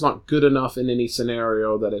scenarios, but it's not good enough in any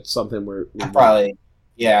scenario that it's something where probably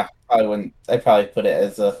wouldn't. I'd probably put it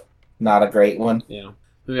as a not a great one. Yeah.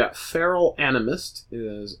 We got Feral Animist. It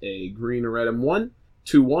is a green or red and 1,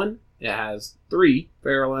 2/1. It has 3.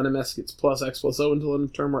 Feral Animist gets +X+0 until end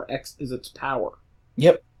of turn where X is its power.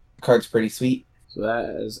 Yep. Card's pretty sweet. So that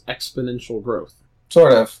is exponential growth.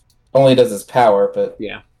 Sort of. Only does its power, but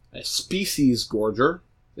yeah. A Species Gorger.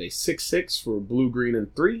 A 6/6 for blue, green,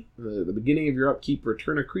 and 3. At the beginning of your upkeep,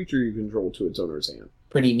 return a creature you control to its owner's hand.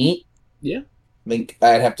 Pretty neat. Yeah. I think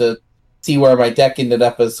I'd have to see where my deck ended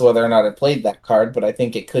up as to whether or not I played that card, but I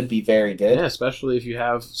think it could be very good. Yeah, especially if you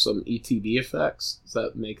have some ETB effects. Does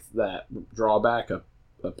that make that drawback a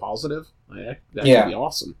positive? That could be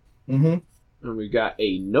awesome. Mm-hmm. And we've got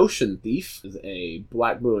a Notion Thief. Is a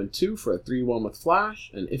black, blue, and 2 for a 3/1 with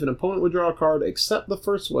flash. And if an opponent would draw a card except the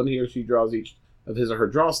first one, he or she draws each of his or her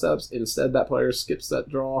draw steps. Instead, that player skips that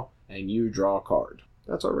draw, and you draw a card.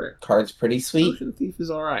 That's a rare. Card's pretty sweet. Notion Thief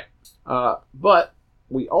is alright. But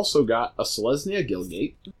we also got a Selesnya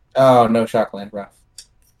Guildgate. Oh, no Shockland Rough.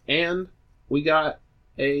 And we got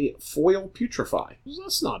a Foil Putrefy.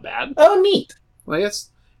 That's not bad. Oh, neat. Like, I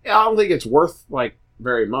don't think it's worth, like,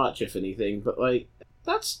 very much, if anything, but, like,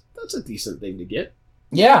 that's a decent thing to get.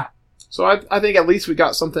 Yeah. So I think at least we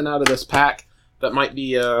got something out of this pack that might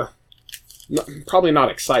be, probably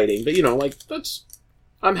not exciting, but, like,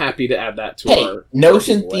 I'm happy to add that to our...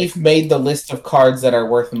 Notion Thief made the list of cards that are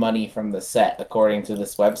worth money from the set, according to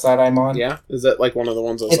this website I'm on. Yeah? Is that, like, one of the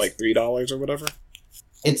ones that's, like, $3 or whatever?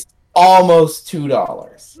 It's almost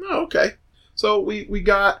 $2. Oh, okay. So we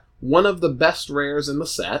got one of the best rares in the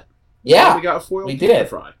set. Yeah, and we got a Foil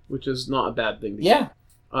Putrefy, which is not a bad thing to get.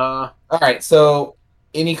 All right, so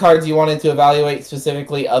any cards you wanted to evaluate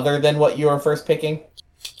specifically other than what you were first picking?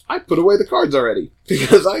 I put away the cards already,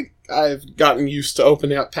 because I've gotten used to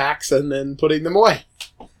opening up packs and then putting them away.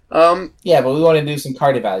 Yeah, but we want to do some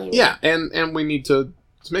card evaluation. Yeah, and we need to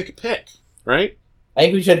make a pick, right? I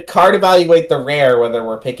think we should card evaluate the rare, whether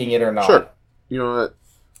we're picking it or not. Sure. You know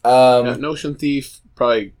what? Notion Thief,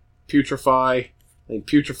 probably Putrefy. I think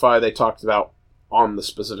Putrefy they talked about on the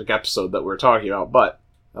specific episode that we're talking about, but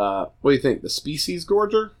what do you think? The Species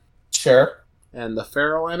Gorger? Sure. And the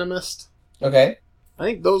Feral Animist? Okay. I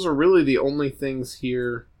think those are really the only things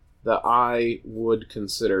here that I would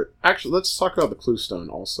consider. Actually, let's talk about the Cluestone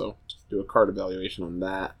also. Do a card evaluation on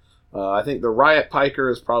that. I think the Riot Piker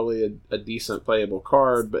is probably a decent playable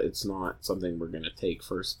card, but it's not something we're going to take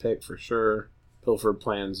first pick for sure. Pilfered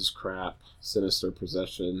Plans is crap. Sinister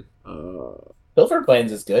Possession. Pilfered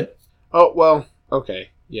Plans is good. Oh, well, okay.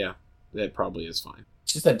 Yeah, that probably is fine.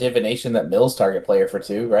 It's just a divination that mills target player for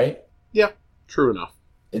 2, right? Yeah, true enough.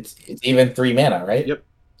 It's even 3 mana, right? Yep.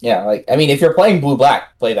 Yeah, if you're playing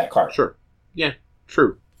blue-black, play that card. Sure. Yeah,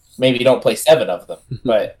 true. Maybe you don't play 7 of them,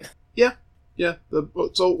 but... Yeah.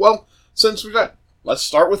 Since we got... Let's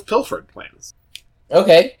start with Pilfered Plans.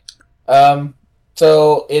 Okay.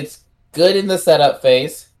 So it's good in the setup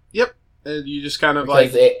phase. Yep. And you just kind of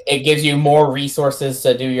because it gives you more resources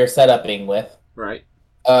to do your setuping with. Right.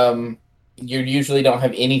 You usually don't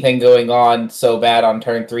have anything going on so bad on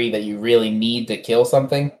turn 3 that you really need to kill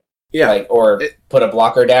something. Yeah. Put a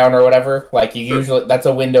blocker down or whatever. Sure. Usually, that's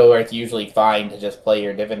a window where it's usually fine to just play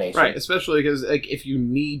your divination. Right, especially because if you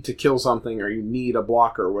need to kill something or you need a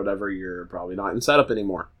blocker or whatever, you're probably not in setup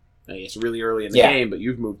anymore. It's really early in the game, but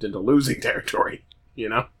you've moved into losing territory,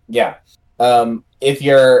 Yeah. If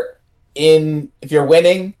you're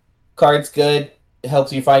winning, card's good. It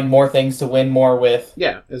helps you find more things to win more with.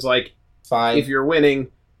 Yeah, it's fine. If you're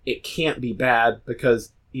winning, it can't be bad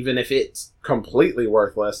because even if it's completely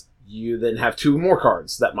worthless, you then have 2 more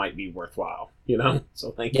cards that might be worthwhile,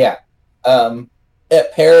 So yeah.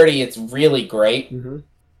 At parity, it's really great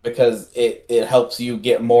because it helps you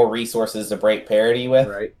get more resources to break parity with.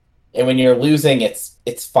 Right. And when you're losing,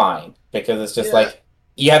 it's fine because it's just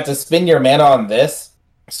you have to spend your mana on this,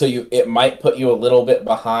 so it might put you a little bit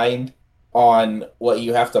behind on what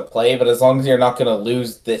you have to play, but as long as you're not going to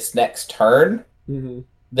lose this next turn,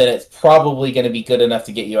 then it's probably going to be good enough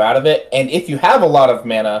to get you out of it. And if you have a lot of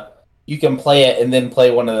mana, you can play it and then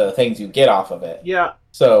play one of the things you get off of it. Yeah.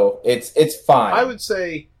 So it's fine. I would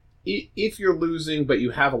say if you're losing but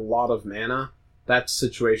you have a lot of mana, that's a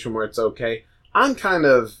situation where it's okay. I'm kind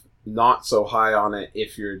of not so high on it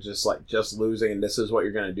if you're just losing and this is what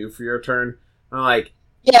you're going to do for your turn. I'm like,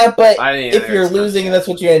 yeah, but if you're losing and that's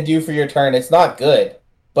what you're going to do for your turn, it's not good.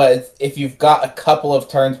 But if you've got a couple of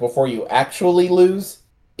turns before you actually lose,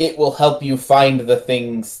 it will help you find the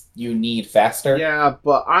things you need faster. Yeah,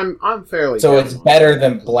 but I'm fairly... So it's better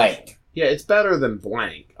than blank. Yeah, it's better than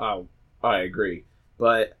blank. Oh, I agree.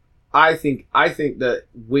 But I think that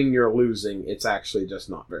when you're losing, it's actually just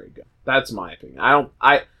not very good. That's my opinion.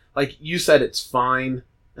 Like you said, it's fine.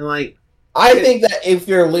 And I think that if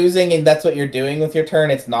you're losing and that's what you're doing with your turn,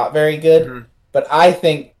 it's not very good. Mm-hmm. But I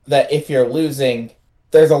think that if you're losing,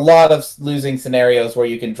 there's a lot of losing scenarios where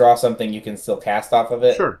you can draw something you can still cast off of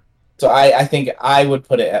it. Sure. So I think I would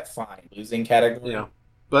put it at fine, losing category. Yeah.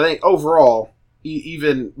 But I think overall,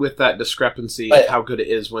 even with that discrepancy of how good it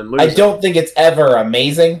is when losing... I don't think it's ever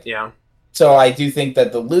amazing. Yeah. So I do think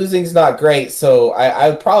that the losing's not great, so I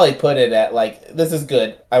would probably put it at, this is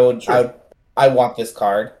good. I want this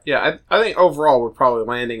card. Yeah, I think overall we're probably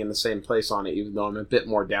landing in the same place on it, even though I'm a bit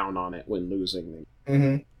more down on it when losing.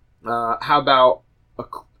 Mm-hmm. How about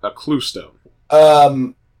a Clue Stone?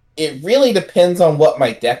 It really depends on what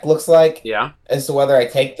my deck looks like. Yeah. As to whether I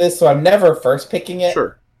take this, so I'm never first picking it.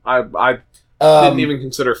 Sure. I didn't even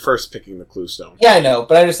consider first picking the Clue Stone. Yeah, I know,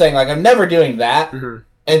 but I'm just saying, I'm never doing that. Mm-hmm.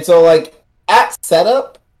 And so, at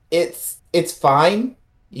setup, it's fine.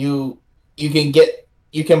 You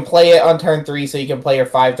can play it on turn 3, so you can play your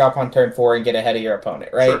 5-drop on turn 4 and get ahead of your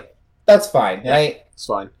opponent, right? Sure. That's fine, right? It's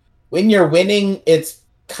fine. When you're winning, it's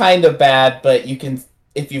kind of bad, but you can...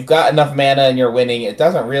 If you've got enough mana and you're winning, it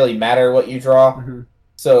doesn't really matter what you draw. Mm-hmm.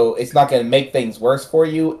 So it's not going to make things worse for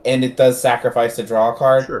you, and it does sacrifice to draw a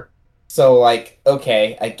card. Sure. So,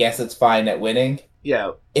 okay, I guess it's fine at winning.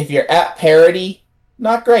 Yeah. If you're at parity,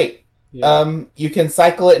 not great. Yeah. You can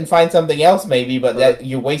cycle it and find something else maybe, but that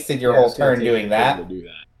you wasted your whole turn doing that. To do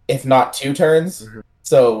that. If not 2 turns. Mm-hmm.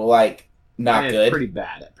 So, not good. It's pretty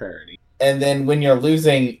bad at parity. And then when you're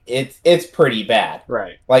losing, it's pretty bad.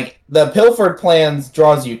 Right. The Pilfered Plans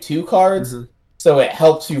draws you 2 cards, mm-hmm. so it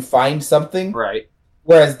helps you find something. Right.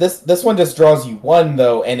 Whereas this one just draws you 1,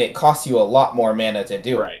 though, and it costs you a lot more mana to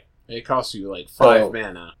do it. Right. It costs you 5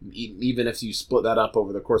 mana. Even if you split that up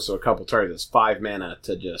over the course of a couple turns, it's 5 mana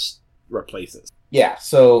to just replace it. Yeah,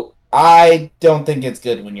 so I don't think it's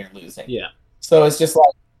good when you're losing. Yeah. So it's just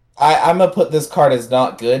I'm going to put this card as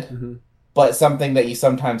not good. Mm-hmm. But something that you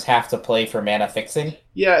sometimes have to play for mana fixing.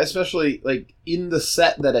 Yeah, especially in the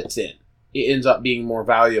set that it's in. It ends up being more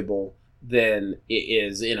valuable than it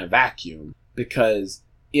is in a vacuum. Because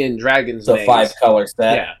in Dragon's Maze... 5-color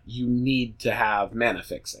set. Yeah, you need to have mana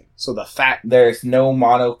fixing. So the fact... There's no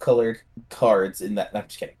monocolored cards in that... I'm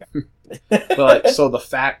just kidding. But so the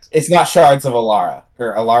fact... It's not Shards of Alara.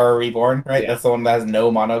 Or Alara Reborn, right? Yeah. That's the one that has no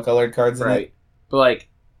monocolored cards in it. Right. But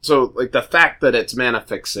so, the fact that it's mana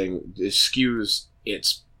fixing skews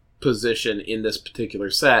its position in this particular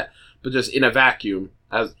set, but just in a vacuum,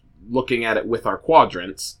 as looking at it with our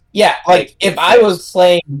quadrants. Yeah, if I was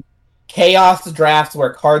playing Chaos drafts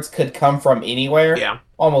where cards could come from anywhere,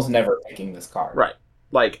 almost never picking this card.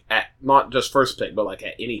 Right. At not just first pick, but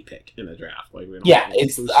at any pick in the draft.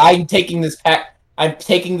 I'm taking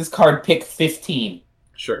this card pick 15.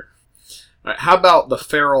 Sure. All right, how about the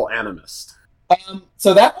Feral Animist?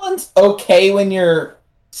 So that one's okay when you're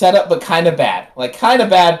set up, but kind of bad. Kind of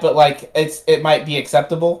bad, but it might be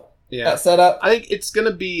acceptable. Yeah. That setup. I think it's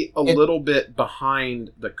gonna be a little bit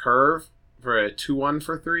behind the curve for a 2/1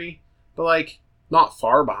 for 3, but not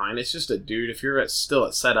far behind. It's just a dude. If you're still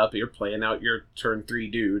at setup, you're playing out your turn 3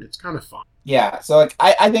 dude. It's kind of fun. Yeah. So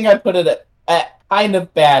I think I put it at kind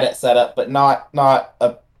of bad at setup, but not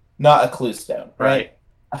a Clue Stone. Right.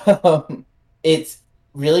 It's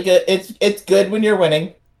really good. It's good when you're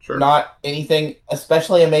winning. Sure. Not anything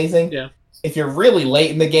especially amazing. Yeah. If you're really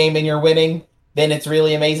late in the game and you're winning, then it's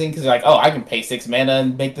really amazing because you're I can pay 6 mana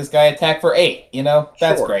and make this guy attack for 8.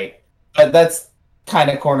 That's great. But that's kind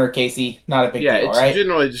of corner casey, not a big deal, it's right?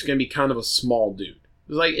 generally just going to be kind of a small dude.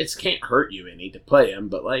 It's it can't hurt you any to play him,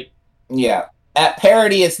 but Yeah. At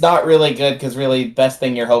parity, it's not really good because really best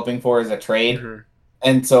thing you're hoping for is a trade. Mm-hmm.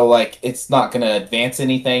 And so, it's not going to advance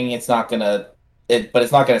anything. It's not going to... but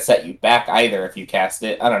it's not going to set you back either if you cast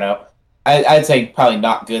it. I don't know. I'd say probably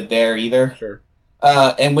not good there either. Sure.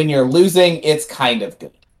 And when you're losing, it's kind of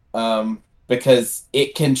good. Because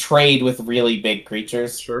it can trade with really big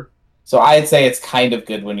creatures. Sure. So I'd say it's kind of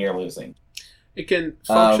good when you're losing. It can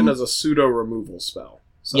function as a pseudo removal spell.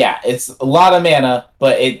 So. Yeah, it's a lot of mana,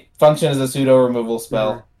 but it functions as a pseudo removal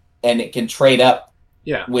spell, and it can trade up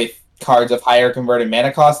with cards of higher converted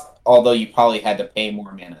mana cost, although you probably had to pay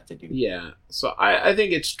more mana to do it. Yeah, so I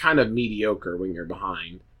think it's kind of mediocre when you're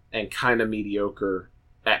behind, and kind of mediocre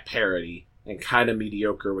at parity, and kind of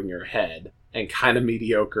mediocre when you're ahead, and kind of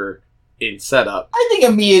mediocre in setup. I think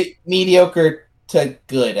a mediocre to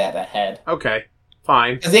good at ahead. Okay,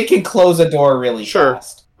 fine. Because it can close a door really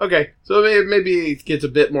fast. Okay, so maybe it gets a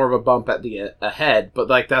bit more of a bump at the ahead, but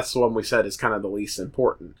like that's the one we said is kind of the least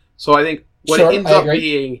important. So I think what it ends up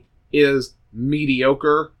being is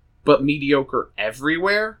mediocre, but mediocre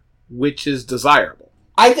everywhere, which is desirable.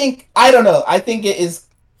 I don't know. I think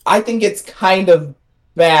it's kind of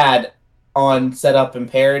bad on setup and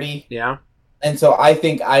parity. Yeah. And so I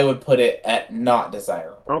think I would put it at not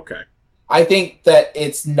desirable. Okay. I think that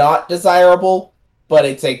it's not desirable, but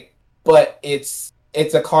it's a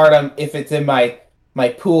card. If it's in my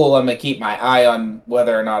pool, I'm gonna keep my eye on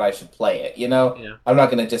whether or not I should play it. Yeah. I'm not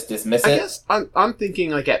gonna just dismiss it. I guess I'm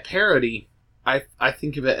thinking like at parity, I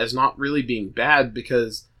think of it as not really being bad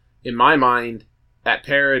because in my mind, at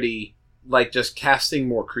parity, like just casting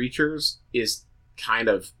more creatures is kind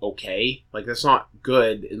of okay. Like that's not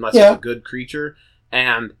good unless it's a good creature.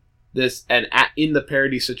 And in the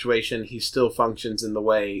parity situation, he still functions in the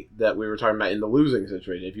way that we were talking about in the losing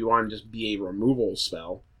situation. If you want to just be a removal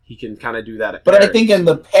spell, he can kind of do that at parity. But I think in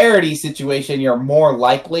the parity situation, you're more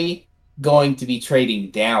likely going to be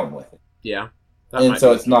trading down with it. Yeah. And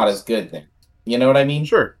so it's not as good then. You know what I mean?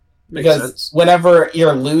 Sure. Makes sense. Whenever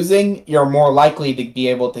you're losing, you're more likely to be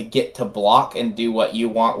able to get to block and do what you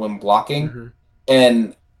want when blocking. Mm-hmm.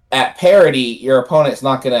 And at parity, your opponent's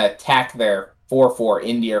not going to attack their 4/4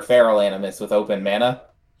 into your Feral Animus with open mana.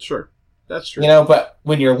 Sure. That's true. But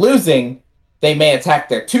when you're losing, they may attack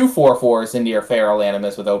their 2 4/4s into your Feral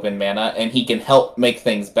Animus with open mana, and he can help make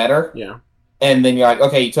things better. Yeah. And then you're like,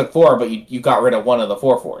 okay, you took 4, but you got rid of one of the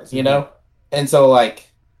 4/4s, you know? And so,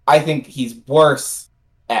 like, I think he's worse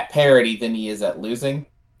at parity than he is at losing.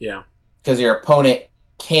 Yeah. Because your opponent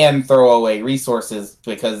can throw away resources,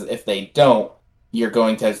 because if they don't, you're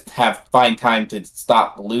going to find time to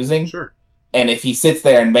stop losing. Sure. And if he sits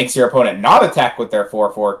there and makes your opponent not attack with their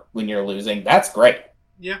 4/4 when you're losing, that's great.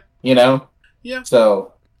 Yeah. Yeah.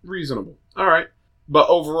 So. Reasonable. All right. But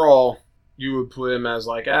overall, you would put him as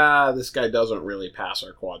like, this guy doesn't really pass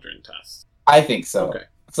our quadrant tests. I think so. Okay.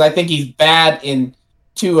 Because I think he's bad in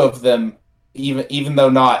 2 of them, even though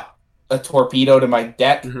not a torpedo to my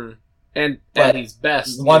deck. Mm-hmm. And he's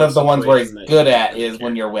best. One of the ones where he's good at is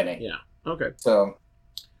when you're winning. Yeah. Okay. So.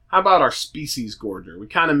 How about our Species Gorger? We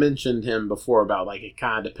kind of mentioned him before about, like, it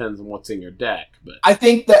kind of depends on what's in your deck. But I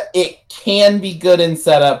think that it can be good in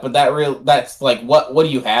setup, but that's like, what do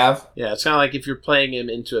you have? Yeah, it's kind of like if you're playing him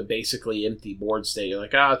into a basically empty board state, you're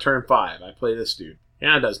like, turn 5, I play this dude.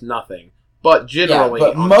 Yeah, it does nothing. But generally,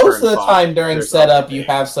 but most of the time during setup, you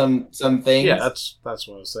have some things. Yeah, that's what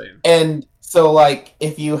I was saying. And so, like,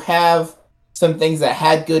 if you have some things that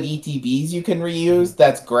had good ETBs you can reuse,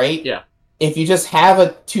 that's great. Yeah. If you just have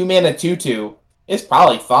a 2-mana 2/2, it's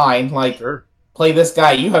probably fine. Like, sure. Play this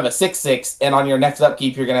guy. You have a 6/6, and on your next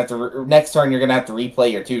upkeep, you're gonna have to next turn you're gonna have to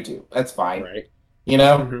replay your 2/2. That's fine, right?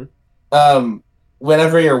 Mm-hmm.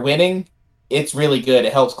 Whenever you're winning, it's really good.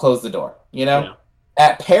 It helps close the door. Yeah.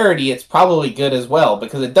 At parity, it's probably good as well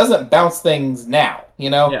because it doesn't bounce things now.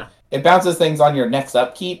 Yeah. It bounces things on your next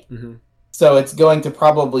upkeep, mm-hmm. so it's going to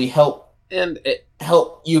probably help. And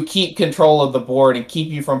help you keep control of the board and keep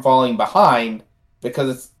you from falling behind,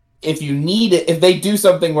 because if you need it, if they do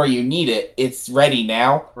something where you need it, it's ready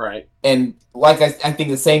now. Right. And like I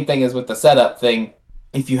think the same thing is with the setup thing.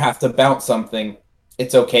 If you have to bounce something,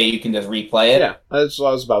 it's okay. You can just replay it. Yeah, that's what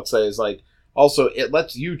I was about to say. Is like also it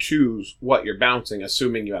lets you choose what you're bouncing,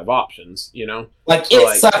 assuming you have options. Like so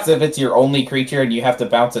it sucks if it's your only creature and you have to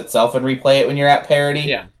bounce itself and replay it when you're at parity.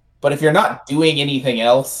 Yeah. But if you're not doing anything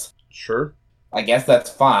else. Sure. I guess that's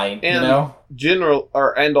fine, and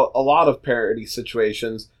and a lot of parity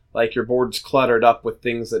situations, like your board's cluttered up with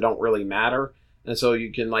things that don't really matter, and so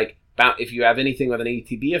you can if you have anything with an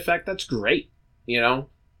ATB effect, that's great, and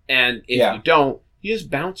if you don't, you just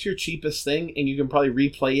bounce your cheapest thing, and you can probably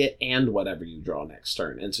replay it and whatever you draw next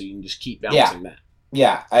turn, and so you can just keep bouncing that.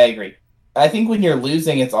 Yeah, I agree. I think when you're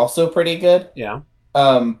losing, it's also pretty good. Yeah.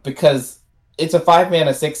 Because it's a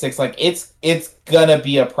 5-mana 6/6. Like it's gonna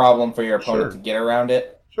be a problem for your opponent to get around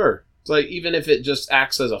it. Sure. It's like even if it just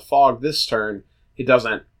acts as a fog this turn, it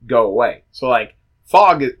doesn't go away. So like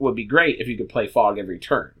fog would be great if you could play fog every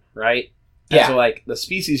turn, right? And so like the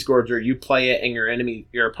Species Gorger, you play it and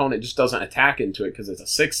your opponent just doesn't attack into it because it's a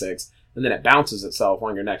 6/6. and then it bounces itself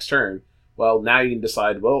on your next turn. Well, now you can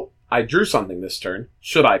decide, well, I drew something this turn.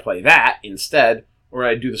 Should I play that instead? Or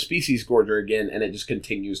I do the Species Gorger again, and it just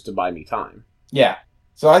continues to buy me time. Yeah.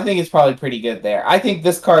 So I think it's probably pretty good there. I think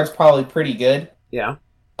this card's probably pretty good. Yeah.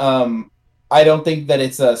 I don't think that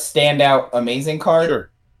it's a standout amazing card.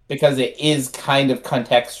 Sure. Because it is kind of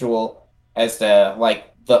contextual as to,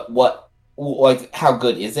 how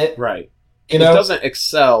good is it? Right. You know? It doesn't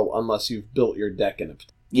excel unless you've built your deck in a...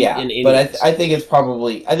 Yeah, but I think it's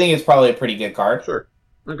probably a pretty good card. Sure.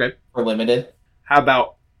 Okay. For limited. How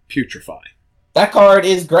about Putrefy? That card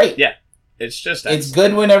is great. Yeah. It's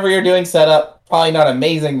good whenever you're doing setup. Probably not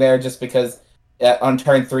amazing there just because on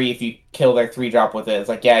turn 3, if you kill their 3-drop with it, it's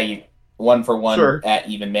like, you 1-for-1 at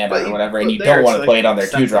even mana or whatever, and you don't want to play it on their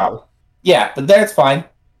 2-drop. Yeah, but there it's fine.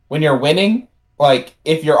 When you're winning,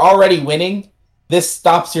 if you're already winning, this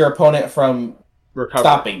stops your opponent from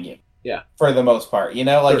stopping you. Yeah. For the most part,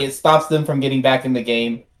 it stops them from getting back in the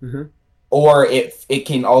game. Mm-hmm. Or it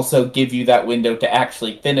can also give you that window to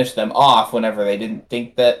actually finish them off whenever they didn't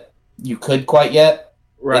think that you could quite yet.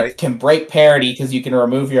 Right. It can break parity because you can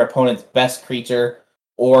remove your opponent's best creature,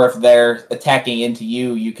 or if they're attacking into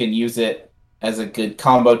you, you can use it as a good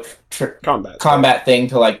combat thing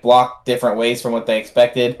to block different ways from what they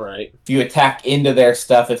expected. Right. If you attack into their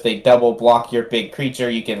stuff, if they double block your big creature,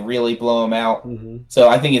 you can really blow them out. Mm-hmm. So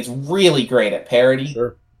I think it's really great at parity.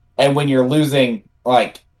 Sure. And when you're losing,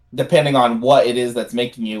 depending on what it is that's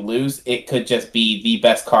making you lose, it could just be the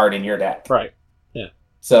best card in your deck. Right. Yeah.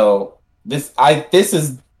 So this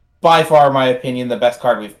is by far, my opinion, the best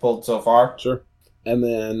card we've pulled so far. Sure. And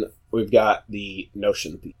then we've got the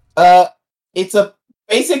Notion Thief. It's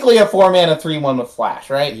basically a 4-mana 3/1 with flash,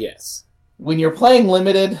 right? Yes. When you're playing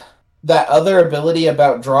limited, that other ability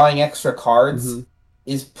about drawing extra cards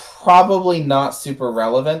is probably not super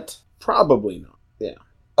relevant. Probably not. Yeah.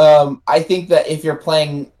 I think that if you're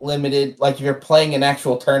playing limited, if you're playing an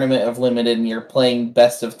actual tournament of limited and you're playing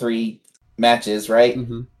best of 3 matches, right?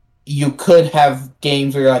 Mm-hmm. You could have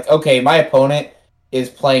games where you're like, okay, my opponent is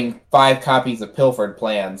playing 5 copies of Pilfered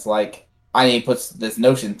Plans. I need to put this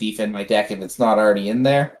Notion Thief in my deck if it's not already in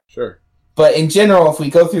there. Sure. But in general, if we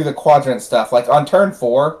go through the quadrant stuff, on turn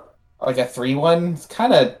 4, a 3/1, it's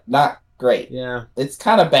kind of not great. Yeah. It's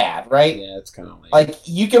kind of bad, right? Yeah, it's kind of lame.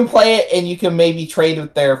 You can play it and you can maybe trade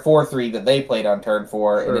with their 4/3 that they played on turn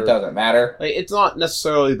 4, and it doesn't matter. It's not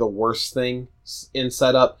necessarily the worst thing in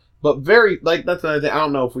setup, but very, that's another thing. I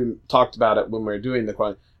don't know if we talked about it when we were doing the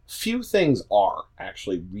quadrant. Few things are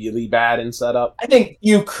actually really bad in setup. I think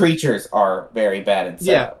few creatures are very bad in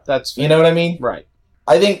setup. Yeah, that's fair. You know what I mean? Right.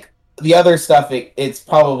 I think the other stuff, it's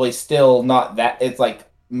probably still not that... It's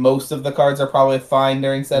most of the cards are probably fine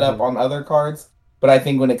during setup on other cards. But I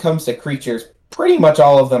think when it comes to creatures, pretty much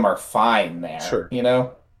all of them are fine there. Sure.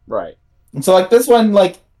 Right. And so this one,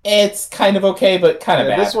 it's kind of okay, but kind of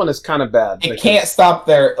bad. This one is kind of bad. It can't stop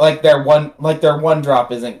their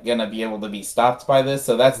 1-drop isn't gonna be able to be stopped by this,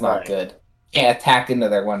 so that's not good. Can't attack into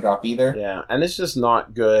their 1-drop either. Yeah, and it's just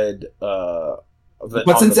not good. But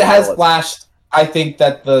since it has flash, I think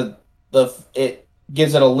that it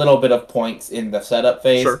gives it a little bit of points in the setup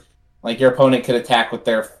phase. Sure. Your opponent could attack with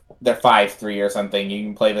their 5/3 or something. You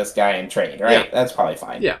can play this guy and trade, right? Yeah. That's probably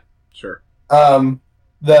fine. Yeah, sure.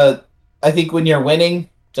 I think when you're winning,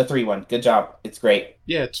 it's a 3/1. Good job. It's great.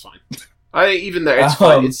 Yeah, it's fine. It's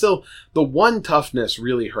fine. It's still, the 1 toughness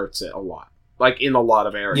really hurts it a lot. In a lot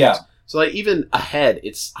of areas. Yeah. So even ahead,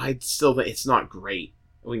 I'd still think it's not great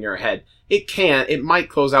when you're ahead. It might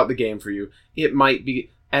close out the game for you. It might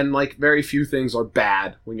be, and very few things are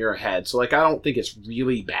bad when you're ahead. So I don't think it's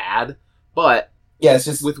really bad, but yeah, it's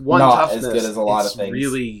just with 1 not toughness, as good as a lot of things. It's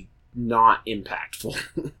really not impactful.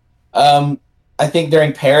 I think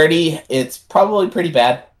during parity, it's probably pretty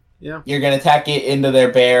bad. Yeah. You're gonna attack it into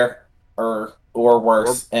their bear or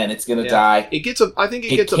worse, and it's gonna die. I think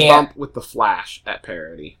it gets a bump with the flash at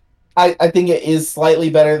parity. I think it is slightly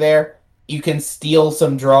better there. You can steal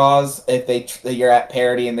some draws if you're at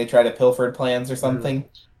parity and they try to Pilfered Plans or something.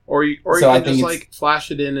 Or you can just flash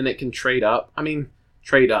it in and it can trade up. I mean,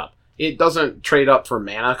 trade up. It doesn't trade up for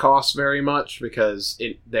mana cost very much because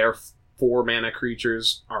their 4 mana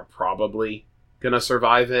creatures are probably gonna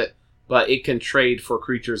survive it, but it can trade for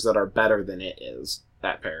creatures that are better than it is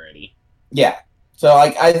at parity. Yeah. So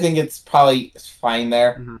I think it's probably fine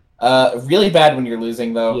there. Mm-hmm. Really bad when you're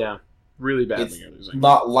losing though. Yeah. Really bad when you're losing.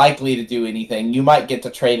 Not likely to do anything. You might get to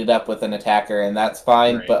trade it up with an attacker and that's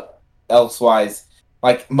fine, but elsewise,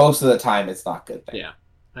 most of the time it's not good there. Yeah.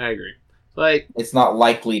 I agree. It's not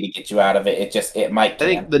likely to get you out of it. It might. I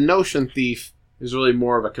think the Notion Thief is really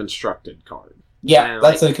more of a constructed card. Yeah, and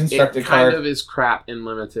that's a constructed card. It kind of is crap in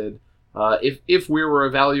limited, If we were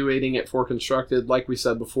evaluating it for constructed, like we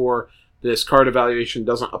said before, this card evaluation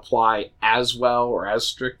doesn't apply as well or as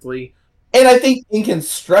strictly. And I think in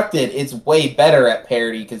constructed, it's way better at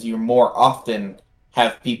parity because you more often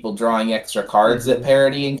have people drawing extra cards at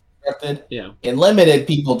parity in constructed. Yeah. In limited,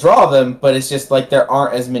 people draw them, but it's just like there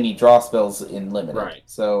aren't as many draw spells in limited. Right.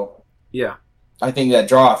 So yeah, I think that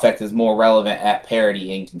draw effect is more relevant at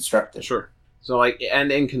parity in constructed. Sure. So like,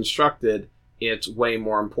 and in constructed, it's way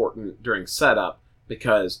more important during setup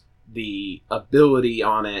because the ability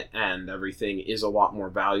on it and everything is a lot more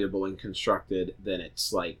valuable in constructed than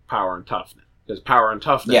it's like power and toughness. Because power and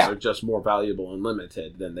toughness are just more valuable in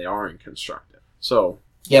limited than they are in constructed. So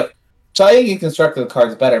yep. So I think in constructed the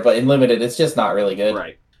card's better, but in limited it's just not really good.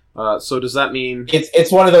 Right. So does that mean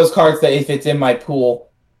it's one of those cards that if it's in my pool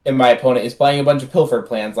and my opponent is playing a bunch of Pilfered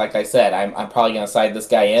Plans, like I said, I'm probably gonna side this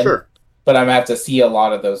guy in. Sure. But I'm gonna have to see a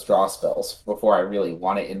lot of those draw spells before I really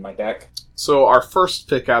want it in my deck. So our first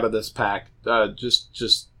pick out of this pack,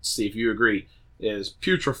 just see if you agree, is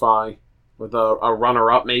Putrefy, with a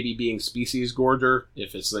runner-up maybe being Species Gorger,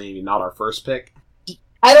 if it's maybe not our first pick.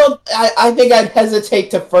 I think I'd hesitate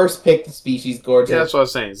to first pick the Species Gorger. Yeah, that's what I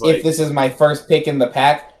was saying. It's like, if this is my first pick in the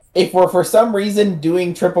pack. If we're for some reason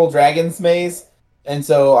doing Triple Dragon's Maze, and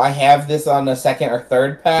so I have this on the second or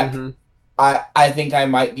third pack, I think I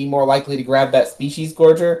might be more likely to grab that Species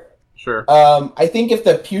Gorger. Sure. I think if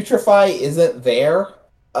the Putrefy isn't there,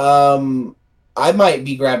 I might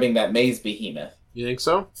be grabbing that Maze Behemoth. You think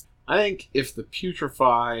so? I think if the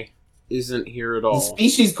Putrefy isn't here at all... The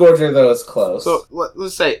Species Gorger, though, is close. So,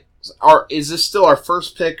 let's say, is this still our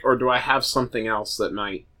first pick, or do I have something else that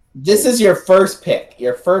might... This is your first pick.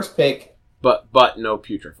 Your first pick. But no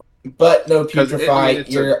Putrefy. But no Putrefy.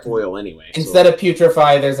 It's a foil anyway. Instead of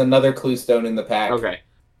Putrefy, there's another Cluestone in the pack. Okay.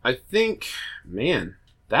 I think, man...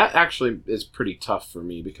 That actually is pretty tough for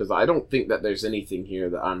me because I don't think that there's anything here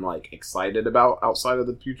that I'm like excited about outside of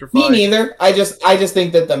the Putrefy. Me neither. I just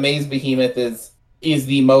think that the Maze Behemoth is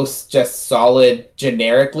the most just solid,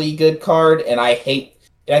 generically good card, and I think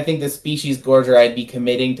the Species Gorger I'd be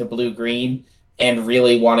committing to blue-green and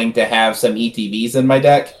really wanting to have some ETBs in my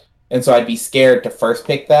deck, and so I'd be scared to first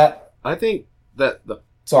pick that. I think that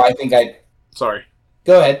Sorry.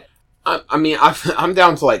 Go ahead. I'm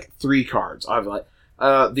down to like 3 cards. I've like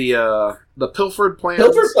the Pilfered Plans.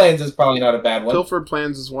 Pilfered Plans is probably not a bad one. Pilfered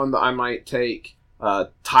Plans is one that I might take.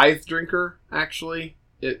 Tithe Drinker, actually.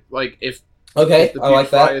 If the I like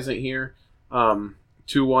that. isn't here. 2/1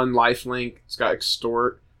 lifelink. It's got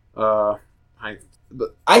Extort. And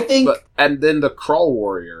then the Crawl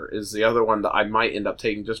Warrior is the other one that I might end up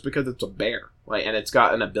taking just because it's a bear. And it's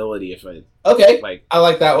got an ability if it... I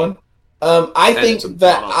like that one. I think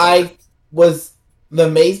that the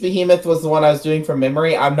Maze Behemoth was the one I was doing from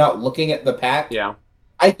memory. I'm not looking at the pack. Yeah.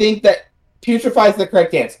 I think that Putrefy is the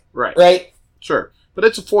correct answer. Right? Sure. But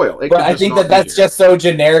it's a foil. But I think that's just so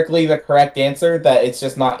generically the correct answer that it's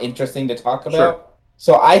just not interesting to talk about. Sure.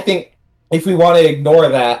 So I think if we want to ignore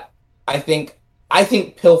that, I think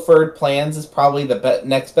Pilfered Plans is probably the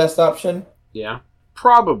next best option. Yeah.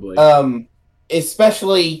 Probably.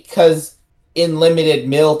 Especially because in limited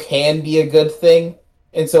mill can be a good thing.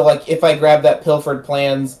 And so, like, if I grab that Pilfered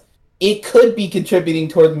Plans, it could be contributing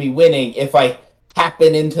towards me winning if I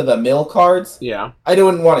happen into the mill cards. Yeah. I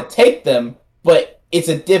don't want to take them, but it's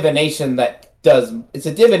a divination it's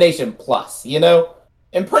a divination plus, you know?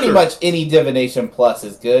 And pretty much any divination plus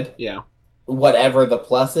is good. Yeah. Whatever the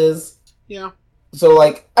plus is. Yeah. So,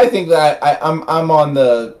 like, I think that I'm on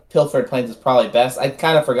the Pilfered Plans is probably best. I'd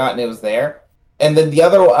kind of forgotten it was there. And then the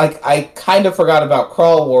other one, I kind of forgot about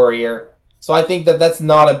Crawl Warrior. So I think that that's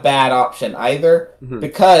not a bad option either,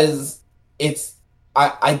 because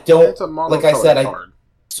I don't, like I said, I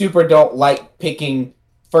super don't like picking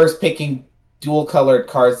dual-colored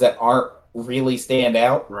cards that aren't really stand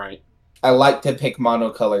out. Right. I like to pick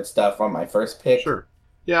monocolored stuff on my first pick. Sure.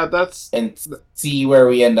 Yeah, and see where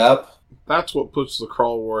we end up. That's what puts the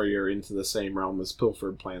Crawl Warrior into the same realm as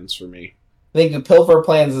Pilfered Plans for me. I think the Pilfered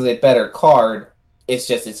Plans is a better card. It's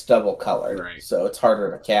just it's double colored, right? So it's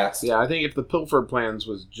harder to cast. Yeah, I think if the Pilfered Plans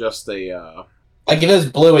was just a like if it was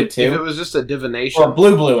blue in 2, if it was just a divination or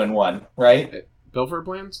blue in 1, right? Pilfered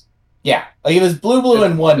Plans. Yeah, like it was blue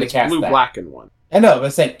in 1 to cast blue that. black in 1. I know, but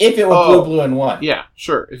I'm saying if it were blue in 1. Yeah,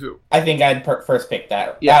 sure. I think I'd first pick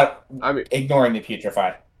that. Yeah, ignoring the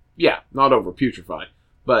Putrefy. Yeah, not over Putrefy,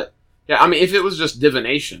 but yeah, if it was just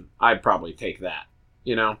divination, I'd probably take that.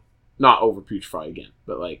 You know, not over Putrefy again,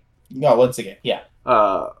 but like. No, once again, yeah.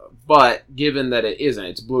 But given that it isn't,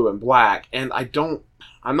 it's blue and black, and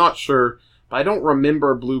I'm not sure. I don't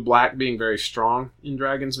remember blue-black being very strong in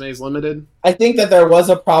Dragon's Maze Limited. I think that there was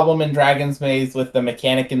a problem in Dragon's Maze with the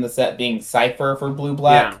mechanic in the set being Cypher for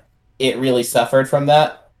blue-black. Yeah. It really suffered from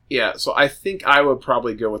that. Yeah, so I think I would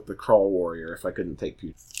probably go with the Crawl Warrior if I couldn't take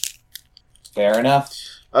Pewter. Fair enough.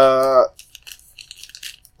 Let's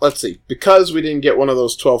see. Because we didn't get one of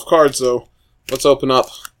those 12 cards, though, let's open up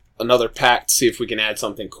another pack to see if we can add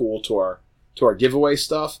something cool to our giveaway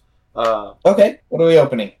stuff. Okay, what are we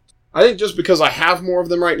opening? I think just because I have more of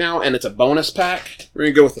them right now, and it's a bonus pack, we're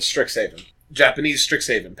going to go with the Strixhaven. Japanese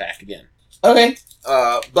Strixhaven pack again. Okay.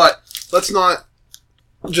 But let's not,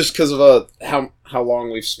 just because of how long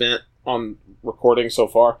we've spent on recording so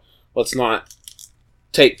far, let's not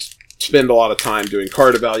spend a lot of time doing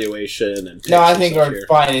card evaluation and... No, I think we're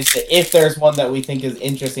fine. If there's one that we think is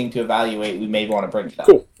interesting to evaluate, we may want to bring it up.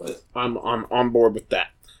 Cool. I'm on board with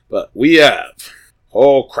that. But we have...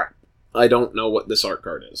 Oh, crap. I don't know what this art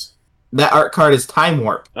card is. That art card is Time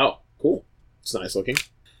Warp. Oh, cool. It's nice looking.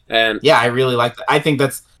 And yeah, I really like that. I think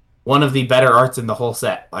that's one of the better arts in the whole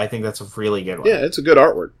set. I think that's a really good one. Yeah, it's a good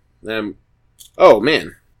artwork. Oh,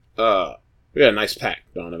 man. We got a nice pack,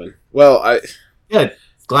 Donovan. Well, Good.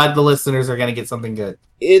 Glad the listeners are going to get something good.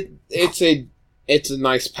 It's a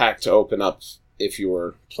nice pack to open up if you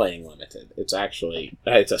were playing limited. It's actually...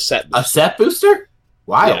 It's a set booster. A set booster?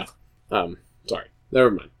 Wild. Yeah. Sorry.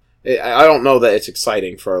 Never mind. I don't know that it's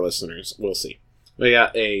exciting for our listeners. We'll see. We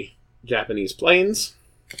got a Japanese Plains.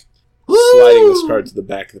 Woo! Sliding this card to the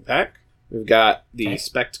back of the pack. We've got the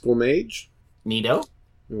Spectacle Mage. Neato.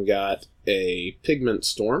 We've got a Pigment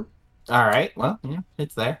Storm. All right. Well, yeah,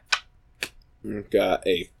 it's there. We've got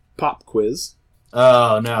a Pop Quiz.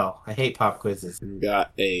 Oh, no. I hate pop quizzes. We've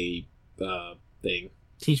got a thing.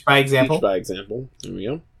 Teach by example. Teach by example. There we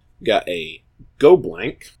go. We've got a Go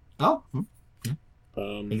Blank. Oh.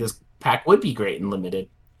 Because pack would be great in limited.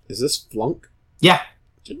 Is this Flunk? Yeah.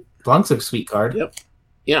 Flunk's a sweet card. Yep.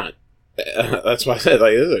 Yeah. That's why I said,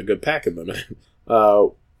 this is a good pack in limited. I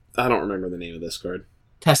don't remember the name of this card.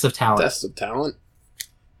 Test of Talent. Test of Talent.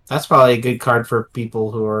 That's probably a good card for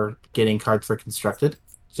people who are getting cards for Constructed.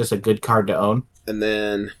 It's just a good card to own. And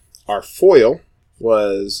then our foil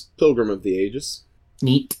was Pilgrim of the Ages.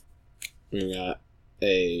 Neat. We got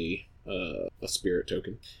a Spirit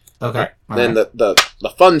Token. Okay. Then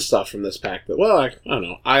the fun stuff from this pack that, well, I don't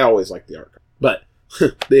know. I always like the art card. But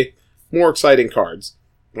the more exciting cards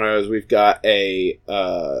is we've got a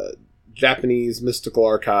Japanese Mystical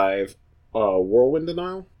Archive Whirlwind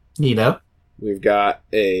Denial. Neato. We've got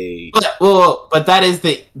a... But that is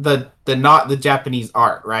the not the Japanese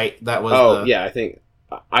art, right? That was yeah, I think...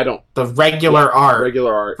 I don't... The regular art.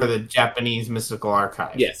 Regular art. For the Japanese Mystical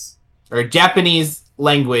Archive. Yes. Or Japanese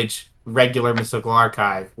language... Regular Mystical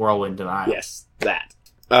Archive, Whirlwind Denial. Yes, that.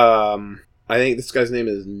 I think this guy's name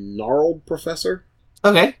is Gnarled Professor.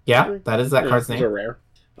 Okay, yeah, that is that card's name. These are rare.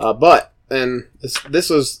 But, and this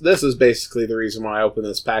is basically the reason why I opened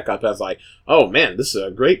this pack up as like, oh man, this is a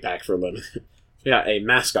great pack for limited. Yeah, a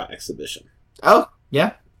mascot exhibition. Oh,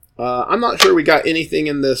 yeah. I'm not sure we got anything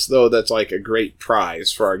in this, though, that's like a great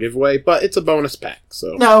prize for our giveaway, but it's a bonus pack,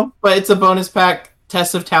 so... No, but it's a bonus pack.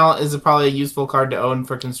 Test of Talent is probably a useful card to own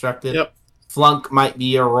for Constructed. Yep. Flunk might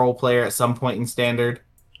be a role player at some point in Standard.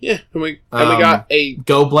 Yeah, and we got a...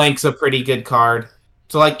 Go Blank's a pretty good card.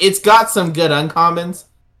 So, like, it's got some good uncommons.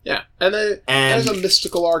 Yeah, and then there's a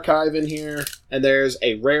Mystical Archive in here, and there's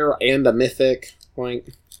a rare and a mythic.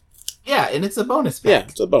 Like, yeah, and it's a bonus pack. Yeah,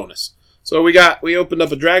 it's a bonus. So we opened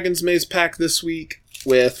up a Dragon's Maze pack this week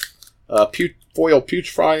with foil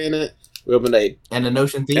Putrefy in it. We opened And a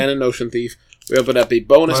Notion Thief. We opened up a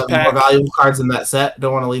bonus pack. More valuable cards in that set.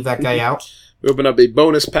 Don't want to leave that guy out. We opened up a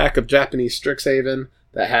bonus pack of Japanese Strixhaven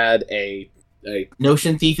that had a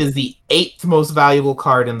Notion Thief is the 8th most valuable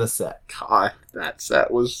card in the set. God, that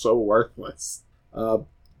set was so worthless.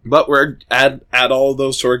 But we're add all of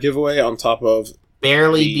those to our giveaway on top of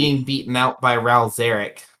barely being beaten out by Ral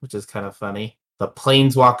Zarek, which is kind of funny. The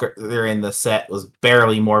Planeswalker there in the set was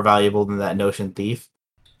barely more valuable than that Notion Thief.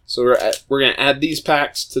 So we're going to add these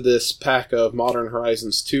packs to this pack of Modern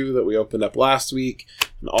Horizons 2 that we opened up last week.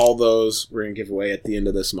 And all those we're going to give away at the end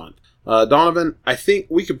of this month. Donovan, I think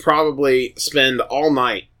we could probably spend all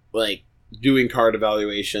night like doing card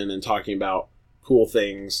evaluation and talking about cool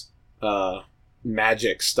things.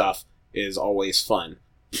 Magic stuff is always fun.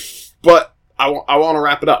 But I want to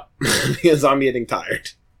wrap it up because I'm getting tired.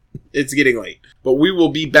 It's getting late. But we will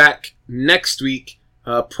be back next week.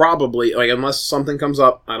 Probably, like, unless something comes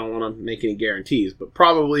up, I don't want to make any guarantees, but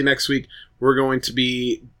probably next week we're going to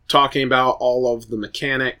be talking about all of the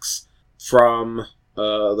mechanics from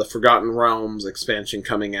the Forgotten Realms expansion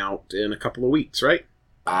coming out in a couple of weeks, right?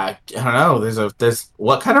 I don't know. There's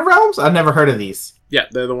what kind of realms? I've never heard of these. Yeah,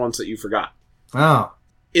 they're the ones that you forgot. Oh.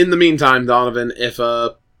 In the meantime, Donovan, if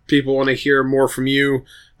people want to hear more from you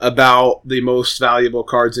about the most valuable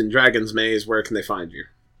cards in Dragon's Maze, where can they find you?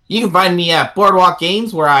 You can find me at Boardwalk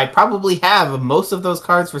Games, where I probably have most of those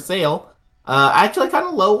cards for sale. Actually, kind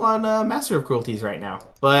of low on Master of Cruelties right now,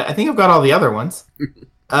 but I think I've got all the other ones.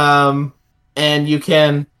 And you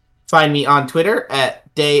can find me on Twitter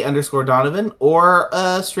at day_Donovan, or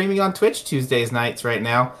streaming on Twitch Tuesdays nights right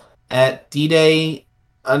now at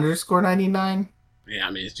dday_99. Yeah,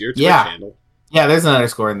 I mean, it's your Twitch handle. Yeah, there's an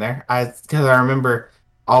underscore in there. Because I remember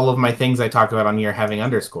all of my things I talk about on here having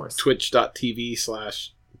underscores.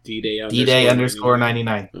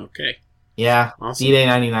 Twitch.tv/dday_99. Okay. Yeah, awesome.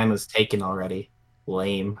 dday99 was taken already.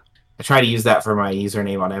 Lame. I try to use that for my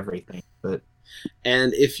username on everything, but...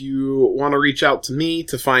 And if you want to reach out to me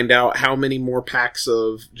to find out how many more packs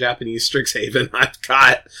of Japanese Strixhaven I've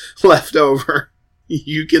got left over,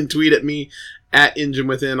 you can tweet at me at Engine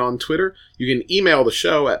Within on Twitter. You can email the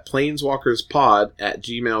show at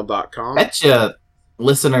planeswalkerspod@gmail.com. Betcha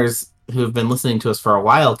listeners who have been listening to us for a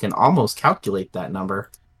while can almost calculate that number.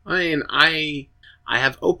 I mean, I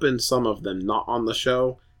have opened some of them not on the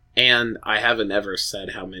show, and I haven't ever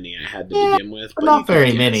said how many I had to begin with. But not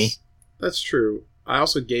very many. That's true. I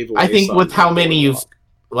also gave away I think with how many you've...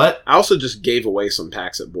 What? I also just gave away some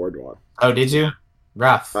packs at Boardwalk. Oh, did you?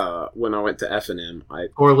 Rough. When I went to F&M,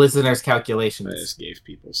 Poor listeners' calculations. I just gave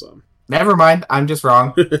people some. Never mind. I'm just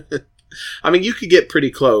wrong. I mean, you could get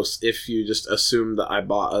pretty close if you just assume that I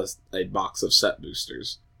bought a box of set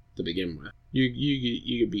boosters to begin with.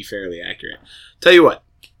 You could be fairly accurate. Tell you what.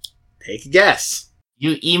 Take a guess.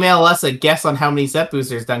 You email us a guess on how many set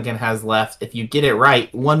boosters Duncan has left. If you get it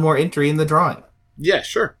right, one more entry in the drawing. Yeah,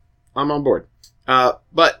 sure. I'm on board.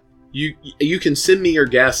 But you can send me your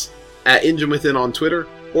guess at Engine Within on Twitter,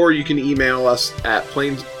 or you can email us at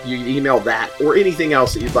Planes. You can email that or anything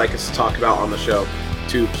else that you'd like us to talk about on the show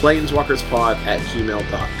to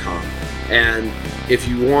planeswalkerspod@gmail.com. And if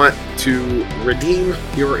you want to redeem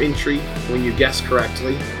your entry when you guess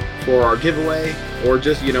correctly for our giveaway, or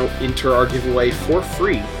just, enter our giveaway for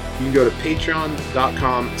free, you can go to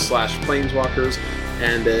patreon.com/planeswalkers.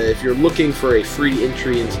 And if you're looking for a free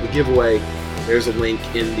entry into the giveaway, there's a link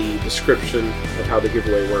in the description of how the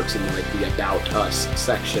giveaway works in the About Us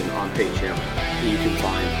section on Patreon that you can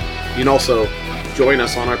find. You can also join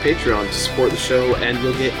us on our Patreon to support the show, and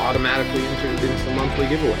you'll get automatically entered into the monthly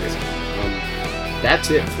giveaways.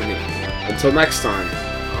 That's it for me. Until next time,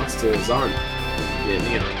 hasta Zan.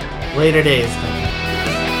 Later days.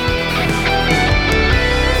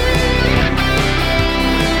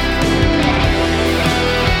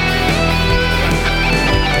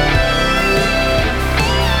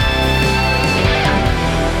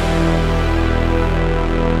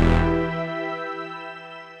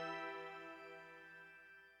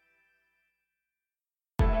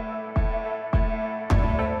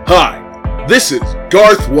 Hi, this is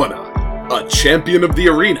Garth One-Eye, a champion of the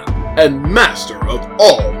arena and master of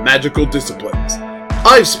all magical disciplines.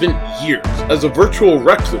 I've spent years as a virtual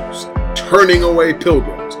recluse, turning away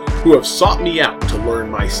pilgrims who have sought me out to learn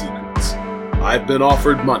my secrets. I've been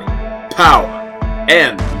offered money, power,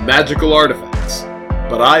 and magical artifacts,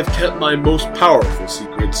 but I've kept my most powerful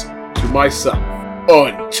secrets to myself.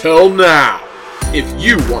 Until now! If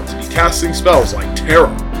you want to be casting spells like Terra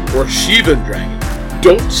or Shivan Dragon,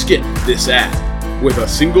 don't skip this ad. With a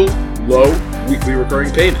single, low, weekly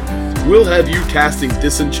recurring payment, we'll have you casting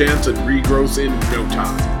disenchants and regrowths in no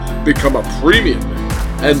time. Become a premium member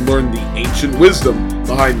and learn the ancient wisdom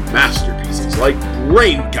behind masterpieces like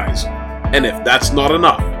Brain Geyser. And if that's not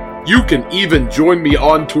enough, you can even join me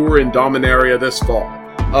on tour in Dominaria this fall.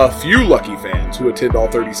 A few lucky fans who attend all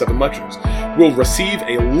 37 lectures will receive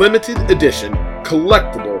a limited edition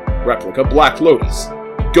collectible replica Black Lotus.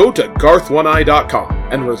 Go to garthoneye.com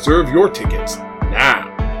and reserve your tickets now.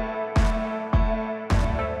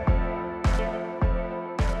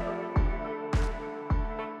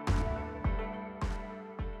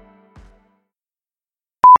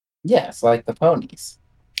 Yes, like the ponies.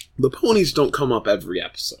 The ponies don't come up every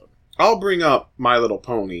episode. I'll bring up My Little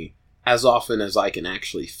Pony as often as I can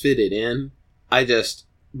actually fit it in.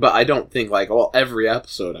 But I don't think every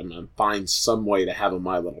episode I'm going to find some way to have a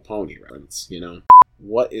My Little Pony reference,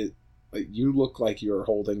 What is... You look like you're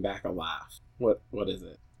holding back a laugh. What is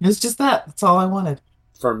it? It's just that. That's all I wanted.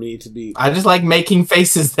 For me to be... I just like making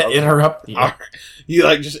faces that interrupt you. Right. You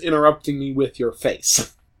like just interrupting me with your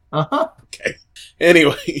face. Uh-huh. Okay.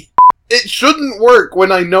 Anyway, it shouldn't work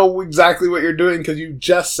when I know exactly what you're doing because you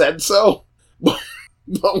just said so. But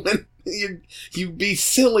when You'd be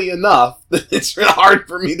silly enough that it's really hard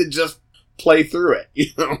for me to just play through it,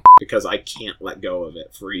 because I can't let go of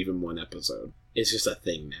it for even one episode. It's just a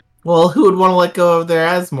thing now. Well, who would want to let go of their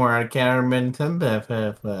Asmore? I can't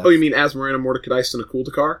remember. Oh, you mean Asmarana Mordekaiser and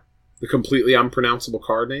Akuldakar? The completely unpronounceable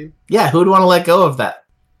card name? Yeah, who would want to let go of that?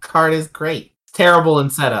 Card is great. It's terrible in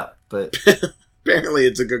setup, but... Apparently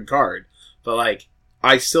it's a good card. But,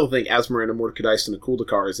 I still think Asmarana Mordekaiser and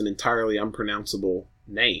Akuldakar is an entirely unpronounceable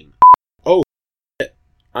name. Oh, shit.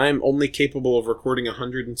 I'm only capable of recording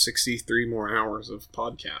 163 more hours of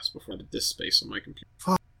podcast before I have disk space on my computer.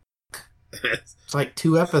 Fuck. It's like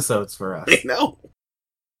 2 episodes for us. I know.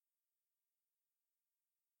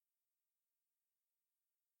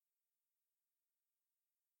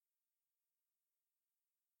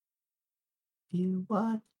 You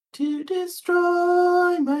want to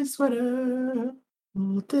destroy my sweater.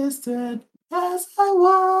 Pull this thread as I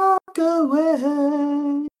walk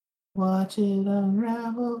away. Watch it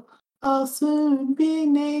unravel. I'll soon be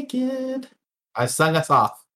naked. I sung us off.